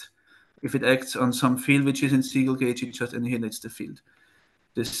it acts on some field which is in Siegel gauge, it just annihilates the field.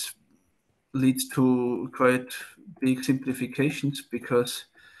 This leads to quite big simplifications because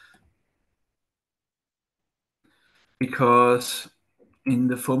in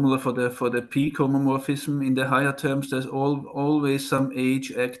the formula for the P cohomomorphism in the higher terms, there's always some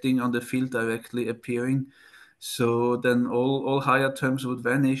H acting on the field directly appearing. So then all higher terms would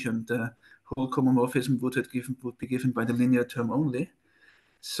vanish, and the whole cohomomorphism would be given by the linear term only.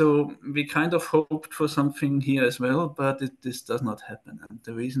 So we kind of hoped for something here as well, but this does not happen. And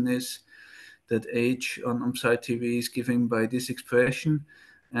the reason is that H on psi TV is given by this expression,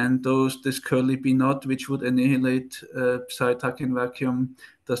 and this curly B naught, which would annihilate psi Tachyon vacuum,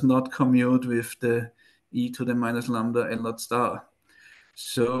 does not commute with the e to the minus lambda L naught star.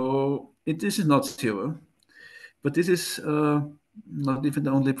 So this is not zero, but this is not even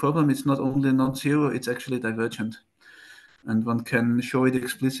the only problem. It's not only not zero, it's actually divergent. and one can show it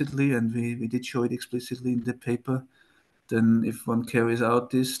explicitly, and we did show it explicitly in the paper. Then if one carries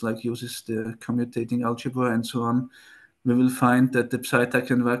out this, like uses the commutating algebra and so on, we will find that the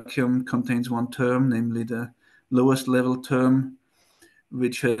Psi-tachyon vacuum contains one term, namely the lowest level term,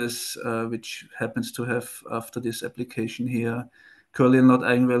 which happens to have, after this application here, curly and lot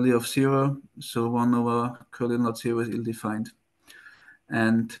eigenvalue of 0. So 1 over curly and lot 0 is ill-defined.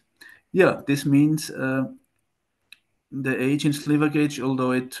 And yeah, this means the age in sliver gauge,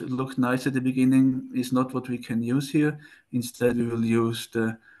 although it looked nice at the beginning, is not what we can use here. Instead, we will use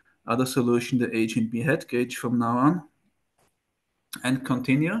the other solution, the age in B-hat gauge, from now on, and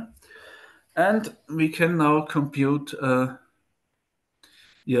continue. And we can now compute, I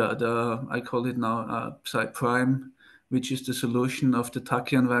call it now psi prime, which is the solution of the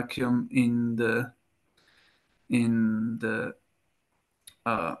tachyon vacuum in the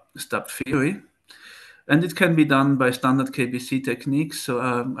stubbed theory. And it can be done by standard KBC techniques. So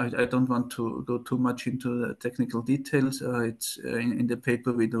I don't want to go too much into the technical details. It's in the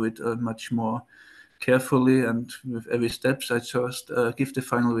paper we do it much more carefully and with every step. I just give the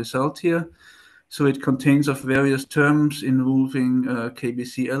final result here. So it contains of various terms involving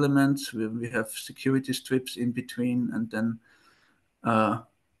KBC elements. We have security strips in between, and then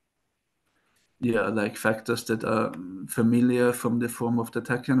like factors that are familiar from the form of the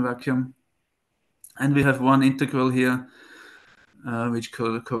tachyon vacuum. And we have one integral here, which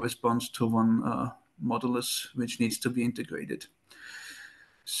corresponds to one modulus, which needs to be integrated.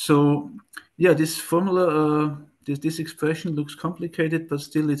 So yeah, this formula, this expression looks complicated, but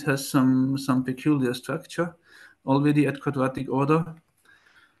still it has some peculiar structure already at quadratic order.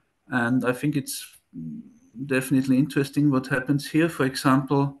 And I think it's definitely interesting what happens here. For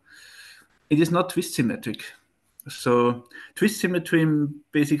example, it is not twist symmetric. So twist symmetry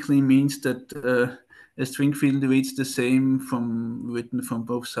basically means that a string field reads the same written from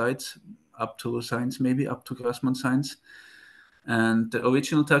both sides, up to signs, maybe up to Grassmann signs. And the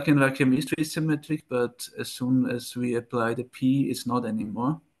original tachyon vacuum is twist symmetric, but as soon as we apply the P, it's not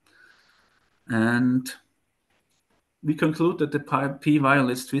anymore. And we conclude that the P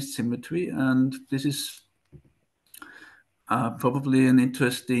violates twist symmetry, and this is probably an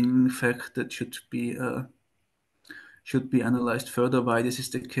interesting fact that should be analyzed further, why this is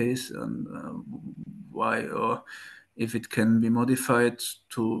the case, and why, or if it can be modified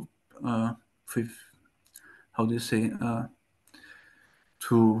to how do you say,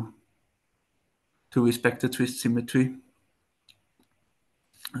 to respect the twist symmetry.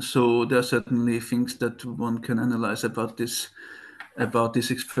 So there are certainly things that one can analyze about this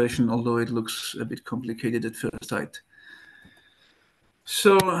expression, although it looks a bit complicated at first sight.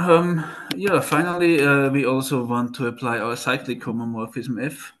 So finally, we also want to apply our cyclic homomorphism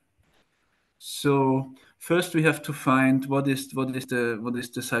F. So first we have to find what is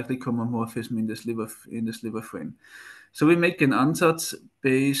the cyclic homomorphism in the sliver frame. So we make an ansatz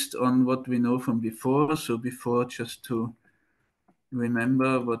based on what we know from before. So before, just to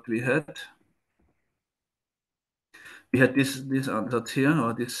remember what we had this ansatz here,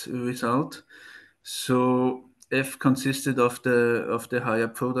 or this result. So F consisted of the higher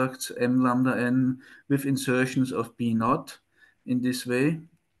products m lambda n with insertions of b naught in this way.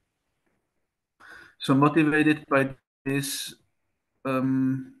 So motivated by this, we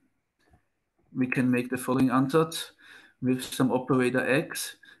can make the following ansatz with some operator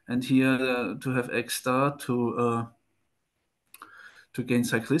x, and here to have x star to gain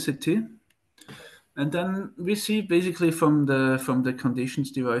cyclicity. And then we see basically from the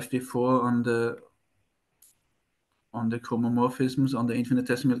conditions derived before on the cohomomorphisms, on the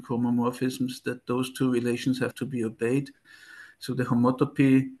infinitesimal cohomomorphisms, that those two relations have to be obeyed. So the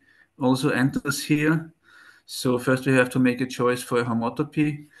homotopy also enters here. So first we have to make a choice for a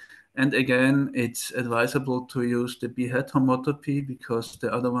homotopy. And again, it's advisable to use the B-hat homotopy, because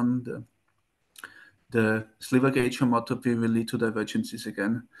the other one, the sliver gauge homotopy, will lead to divergences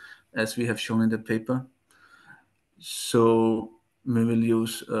again, as we have shown in the paper. So we will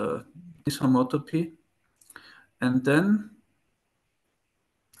use this homotopy. And then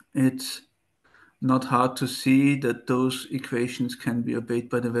it's not hard to see that those equations can be obeyed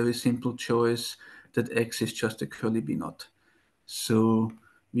by the very simple choice that x is just a curly B naught. So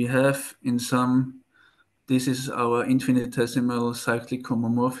we have in sum, this is our infinitesimal cyclic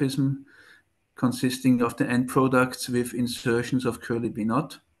homomorphism consisting of the n products with insertions of curly B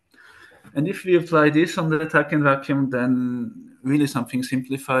naught. And if we apply this on the tachyon vacuum, then really something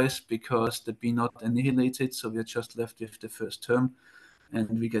simplifies, because the B naught annihilates it, so we're just left with the first term.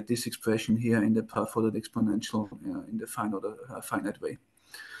 And we get this expression here in the path-ordered exponential in the finite way.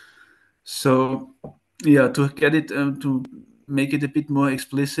 So yeah, to get it to make it a bit more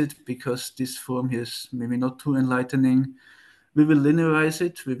explicit, because this form here is maybe not too enlightening, we will linearize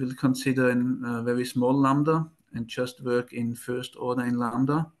it. We will consider a very small lambda and just work in first order in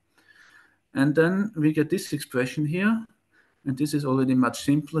lambda. And then we get this expression here. And this is already much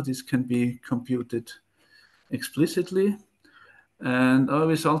simpler. This can be computed explicitly. And our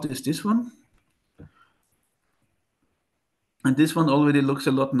result is this one. And this one already looks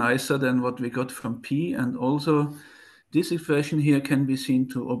a lot nicer than what we got from P. And also, this expression here can be seen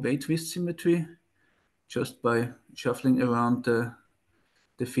to obey twist symmetry just by shuffling around the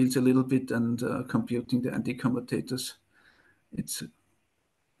fields a little bit and computing the anti-commutators.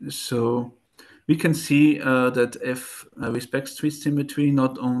 So we can see that F respects twist symmetry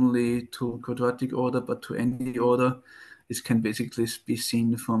not only to quadratic order but to any order. This can basically be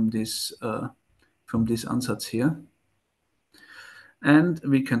seen from this ansatz here. And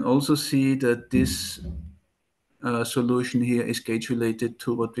we can also see that this solution here is gauge related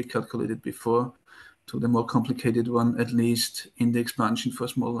to what we calculated before, to the more complicated one, at least in the expansion for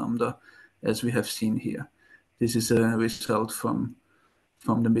small lambda, as we have seen here. This is a result from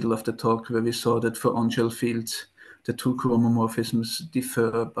the middle of the talk, where we saw that for on-shell fields, the two cohomomorphisms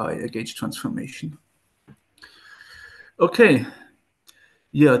differ by a gauge transformation. Okay,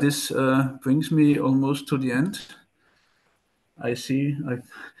 yeah, this brings me almost to the end. I see I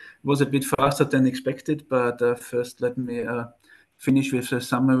was a bit faster than expected, but first let me finish with a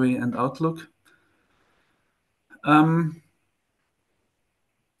summary and outlook.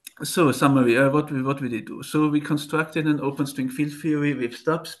 So summary, what we did do. So we constructed an open string field theory with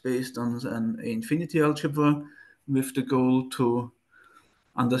Stubs based on an A-infinity-algebra with the goal to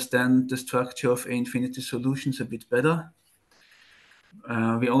understand the structure of A-infinity solutions a bit better.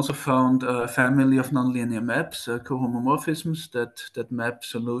 We also found a family of nonlinear maps, cohomomorphisms, that map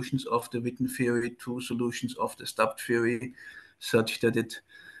solutions of the Witten theory to solutions of the stubbed theory, such that it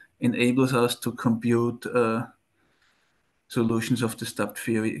enables us to compute solutions of the stubbed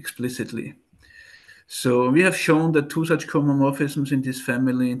theory explicitly. So we have shown that two such cohomomorphisms in this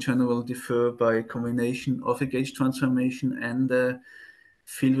family in general differ by a combination of a gauge transformation and a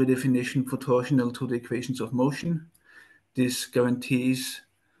field redefinition proportional to the equations of motion. This guarantees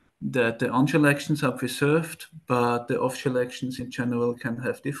that the on-shell actions are preserved, but the off-shell actions in general can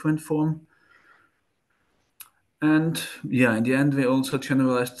have different form. And yeah, in the end, we also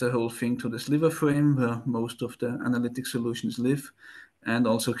generalized the whole thing to the sliver frame, where most of the analytic solutions live, and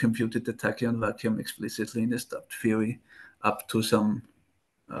also computed the tachyon vacuum explicitly in the stubbed theory up to some,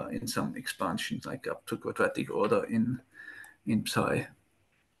 in some expansions, like up to quadratic order in psi.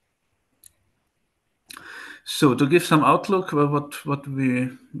 So to give some outlook, what we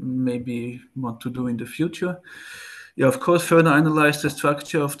maybe want to do in the future. Yeah, of course, further analyze the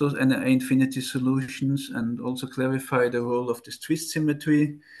structure of those A-infinity solutions and also clarify the role of this twist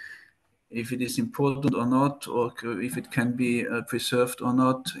symmetry, if it is important or not, or if it can be preserved or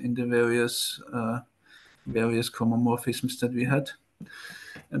not in the various cohomomorphisms that we had.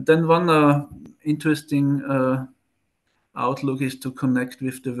 And then one interesting outlook is to connect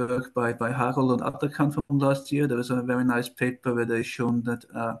with the work by Harold and Atakan from last year. There was a very nice paper where they shown that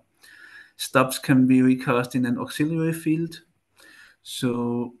stubs can be recast in an auxiliary field.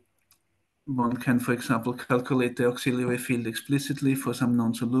 So one can, for example, calculate the auxiliary field explicitly for some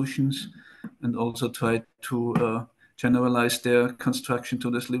known solutions and also try to generalize their construction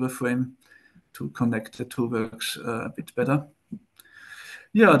to the sliver frame to connect the two works a bit better.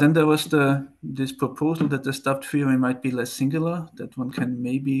 Yeah, then there was this proposal that the stubbed theory might be less singular, that one can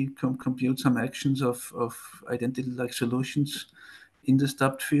maybe compute some actions of identity-like solutions in the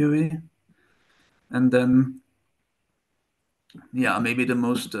stubbed theory. And then, yeah, maybe the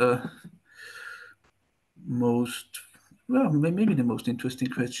maybe the most interesting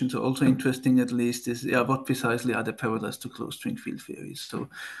questions, or also interesting at least, is what precisely are the parallels to closed string field theories? So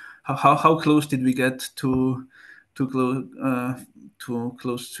how close did we get to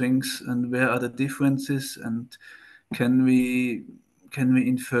closed strings, and where are the differences, and can we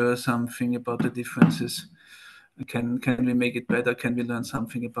infer something about the differences? Can we make it better? Can we learn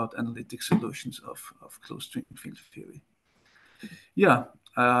something about analytic solutions of closed string field theory? Yeah,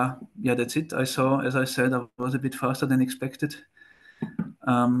 that's it. As I said, I was a bit faster than expected.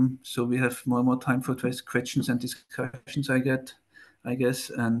 So we have more time for questions and discussions, I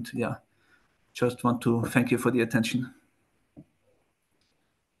guess. And yeah, just want to thank you for the attention.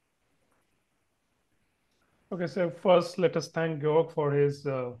 Okay, so first let us thank Georg for his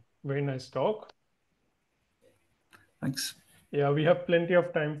very nice talk. Thanks. Yeah, we have plenty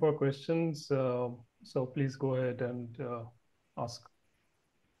of time for questions. So please go ahead and ask.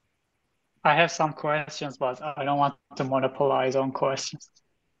 I have some questions, but I don't want to monopolize on questions.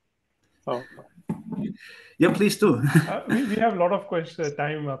 So Yeah, please do. We have a lot of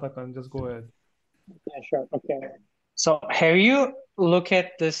time, Atakan. Just go ahead. yeah, sure. Okay. So have you looked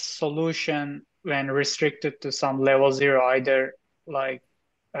at this solution when restricted to some level zero, either like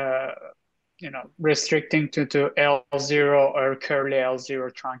restricting to L0 or curly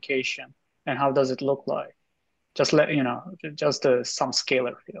L0 truncation, and how does it look like? Just some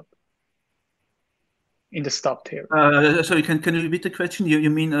scalar field in the stubbed theory. Sorry, can you repeat the question? You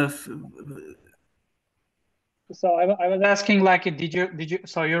mean of? So I was asking, like,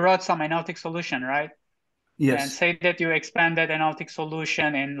 so you wrote some analytic solution, right? Yes. And say that you expand that analytic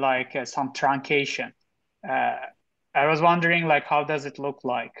solution in like some truncation. I was wondering, like, how does it look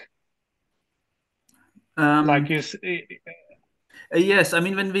like? Like you. Yes, I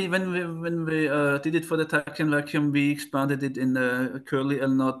mean when we did it for the Tachyon vacuum, we expanded it in curly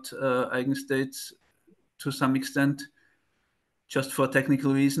L0 eigenstates to some extent, just for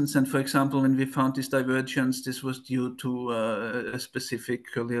technical reasons. And for example, when we found this divergence, this was due to a specific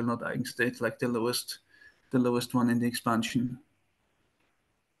curly L0 eigenstate, like the lowest one in the expansion.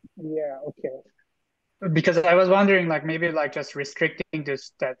 Yeah. Okay. Because I was wondering, like, maybe like just restricting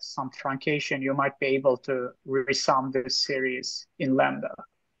that some truncation, you might be able to resum this series in lambda.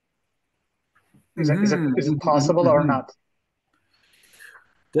 Is it possible or not?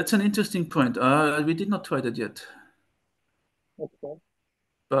 That's an interesting point. We did not try that yet. Okay.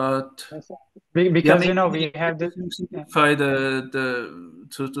 But because we have this simplify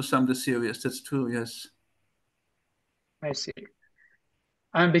to sum the series. That's true. Yes. I see.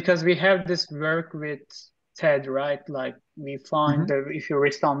 And because we have this work with TED, right? Like we find that if you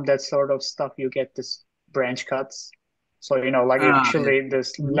resum that sort of stuff, you get this branch cuts. So actually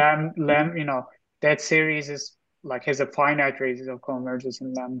this that series is like has a finite radius of convergence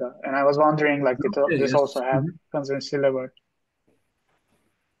in lambda. And I was wondering, like, this also happens in sliver.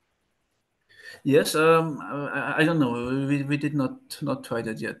 Yes, I don't know. We did not try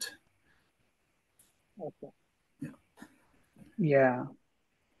that yet. Okay. Yeah.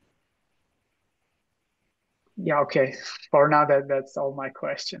 Yeah. Okay. For now, that's all my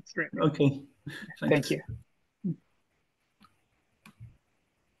questions. Really. Okay. Thank you.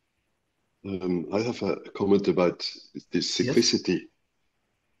 I have a comment about this cyclicity.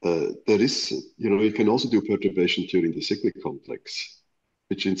 There is, you can also do perturbation during the cyclic complex,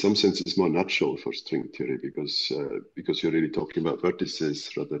 which in some sense is more natural for string theory because you're really talking about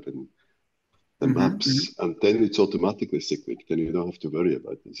vertices rather than maps, and then it's automatically cyclic. Then you don't have to worry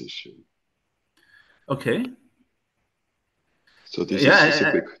about this issue. Okay. So this is the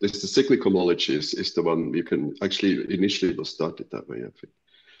cyclic. The cyclic homology is the one you can actually initially was started that way, I think.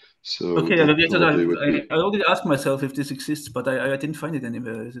 So okay, I already asked myself if this exists, but I didn't find it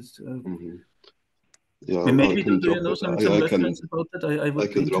anywhere. Yeah, maybe do you know some reference about that? I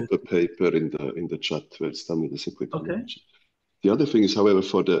can drop a paper in the chat where it's done with the cyclic homology. The other thing is, however,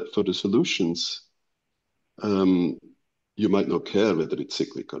 for the solutions, you might not care whether it's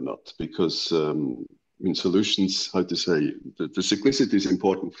cyclic or not, because in solutions, how to say, the cyclicity is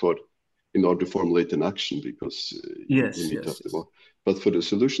important in order to formulate an action, because you need to have the more. But for the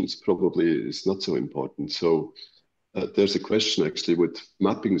solutions, probably it's not so important. So there's a question actually: with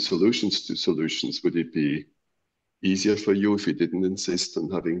mapping solutions to solutions, would it be easier for you if you didn't insist on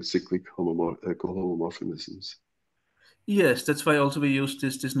having cyclic cohomomorphisms? Yes, that's why also we use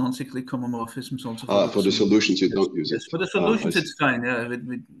this non-cyclic homomorphisms also. For the solutions, you don't use it. For the solutions, it's fine. Yeah,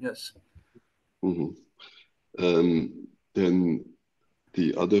 yes. Then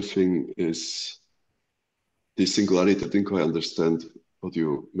the other thing is the singularity. I didn't quite understand what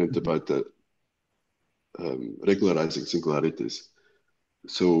you meant about the regularizing singularities.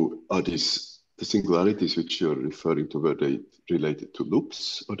 So are these the singularities which you're referring to, were they related to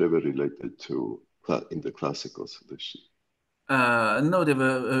loops or they were related to in the classical solution? No, they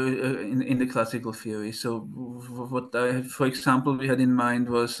were in the classical theory. So what for example, we had in mind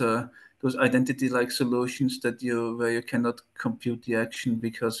was those identity-like solutions where you cannot compute the action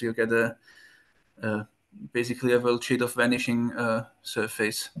because you get basically a worldsheet of vanishing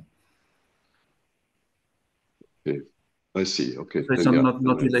surface. Okay, I see. Okay, so it's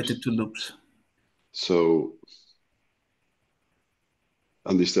not related to loops. So,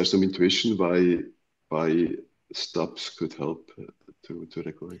 and is there some intuition why Stubs could help to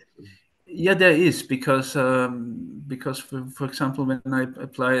regulate them? Yeah, there is, because for example, when I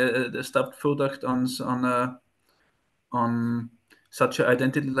apply a stubbed product on such an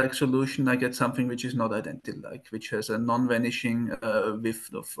identity-like solution, I get something which is not identity-like, which has a non-vanishing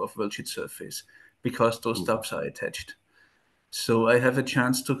width of worldsheet surface, because those stubs are attached. So I have a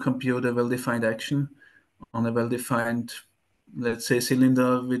chance to compute a well-defined action on a well-defined, let's say,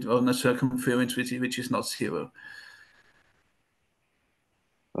 cylinder with on a circumference which is not zero.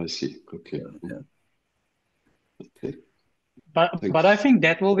 I see. Okay. Yeah. Okay. But I think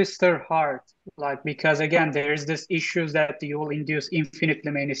that will be still hard, like, because again, there's this issues that you will induce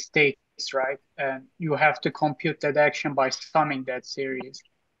infinitely many states, right? And you have to compute that action by summing that series.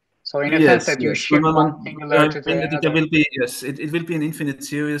 So in a sense that you shift one singularity to another. There will be, yes, it will be an infinite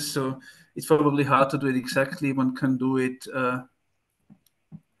series, so it's probably hard to do it exactly. One can do it.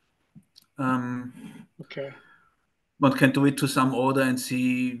 Okay. One can do it to some order and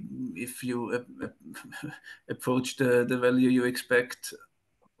see if you approach the value you expect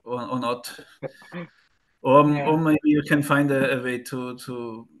or not. Or maybe you can find a way to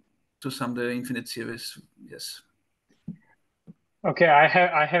sum the infinite series. Yes. Okay, I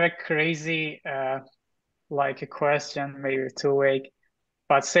have a crazy like a question, maybe too vague.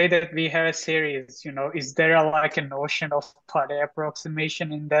 But say that we have a series, is there like a notion of Pade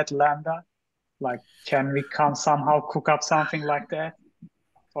approximation in that lambda? Like, can we somehow cook up something like that,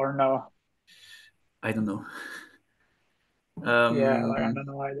 or no? I don't know. Yeah, like, I don't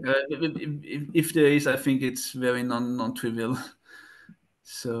know either. If there is, I think it's very non-trivial.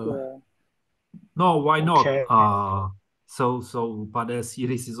 So no, why not? Okay. So Pade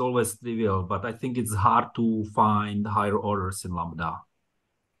series is always trivial, but I think it's hard to find higher orders in lambda.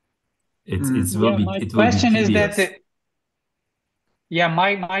 It will be tedious. My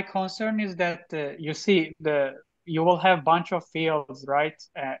concern is that you see you will have bunch of fields, right,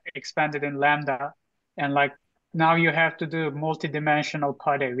 expanded in lambda, and like now you have to do multi-dimensional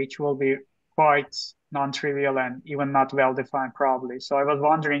Pade, which will be quite non-trivial and even not well defined probably. So I was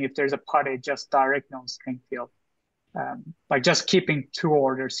wondering if there's a Pade just direct non-string field, like just keeping 2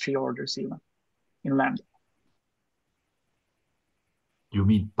 orders, 3 orders even in lambda. You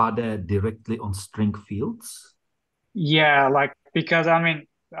mean Pade directly on string fields? Yeah, like, because I mean,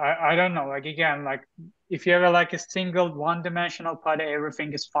 I don't know, like, again, like if you have like a single one-dimensional Pade,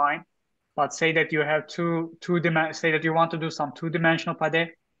 everything is fine. But say that you have say that you want to do some 2-dimensional Pade,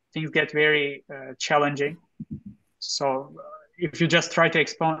 things get very challenging. So if you just try to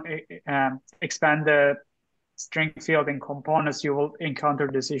expand the string field in components, you will encounter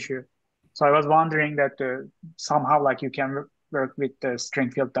this issue. So I was wondering that somehow like you can work with the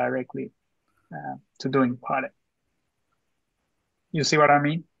string field directly to doing Pade. You see what I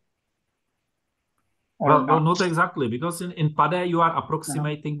mean? Well, not exactly, because in Pade you are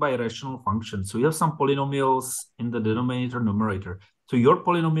approximating by rational functions. So you have some polynomials in the denominator numerator. So your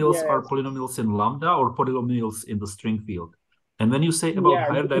polynomials are polynomials in lambda or polynomials in the string field. And when you say about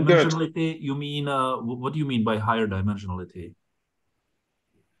higher dimensionality, you mean what do you mean by higher dimensionality?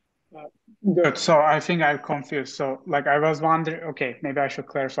 Good. So I think I'm confused. So like I was wondering, okay, maybe I should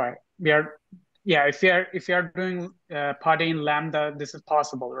clarify. If you are doing Pade in lambda, this is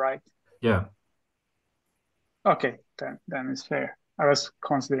possible, right? Yeah. Okay, then it's fair. I was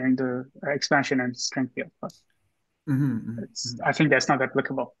considering the expansion and string field, but I think that's not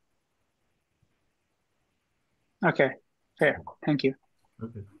applicable. Okay, fair. Thank you.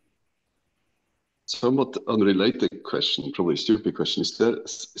 Okay. Somewhat unrelated question, probably a stupid question. Is there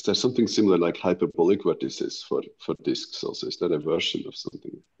something similar like hyperbolic vertices for disks also? Is there a version of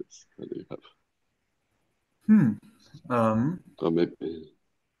something like this that you have? Or maybe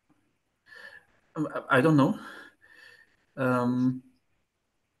I don't know.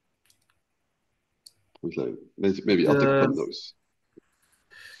 Maybe Atticon knows.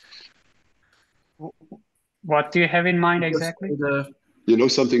 What do you have in mind exactly? You know,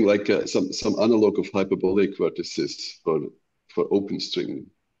 something like some analog of hyperbolic vertices for open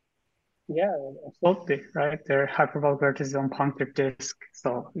string. Yeah, absolutely, right? There are hyperbolic vertices on punctured disk.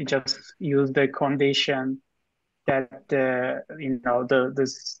 So you just use the condition that the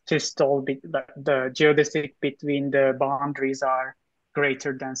systole, the geodesic between the boundaries are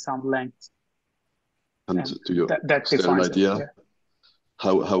greater than some length. And do you have an idea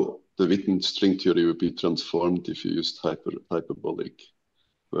how the Witten string theory would be transformed if you used hyperbolic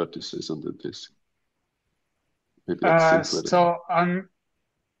vertices on the disk? Maybe like so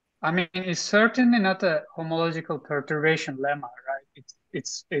I mean, it's certainly not a homological perturbation lemma, right?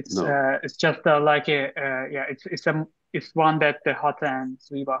 It's just it's one that the Hata and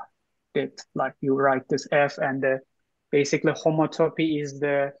Zwiba did. Like you write this F, and basically homotopy is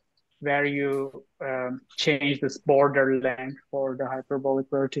where you change this border length for the hyperbolic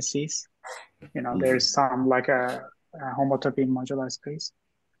vertices. There's some like a homotopy in modular space.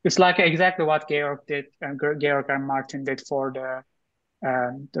 It's like exactly what Georg did, and Georg and Martin did for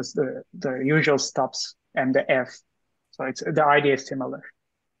the usual Stubs and the F. So the idea is similar.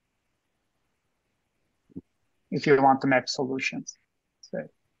 If you want to map solutions. So.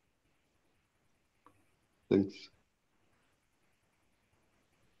 Thanks.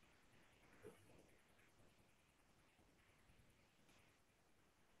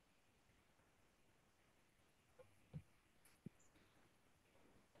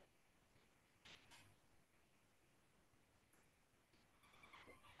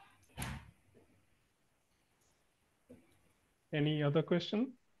 Any other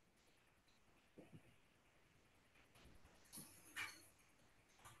question?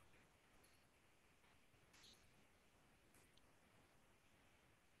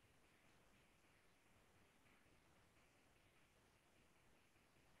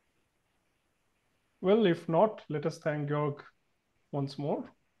 Well, if not, let us thank Georg once more.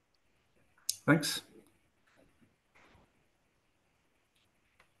 Thanks.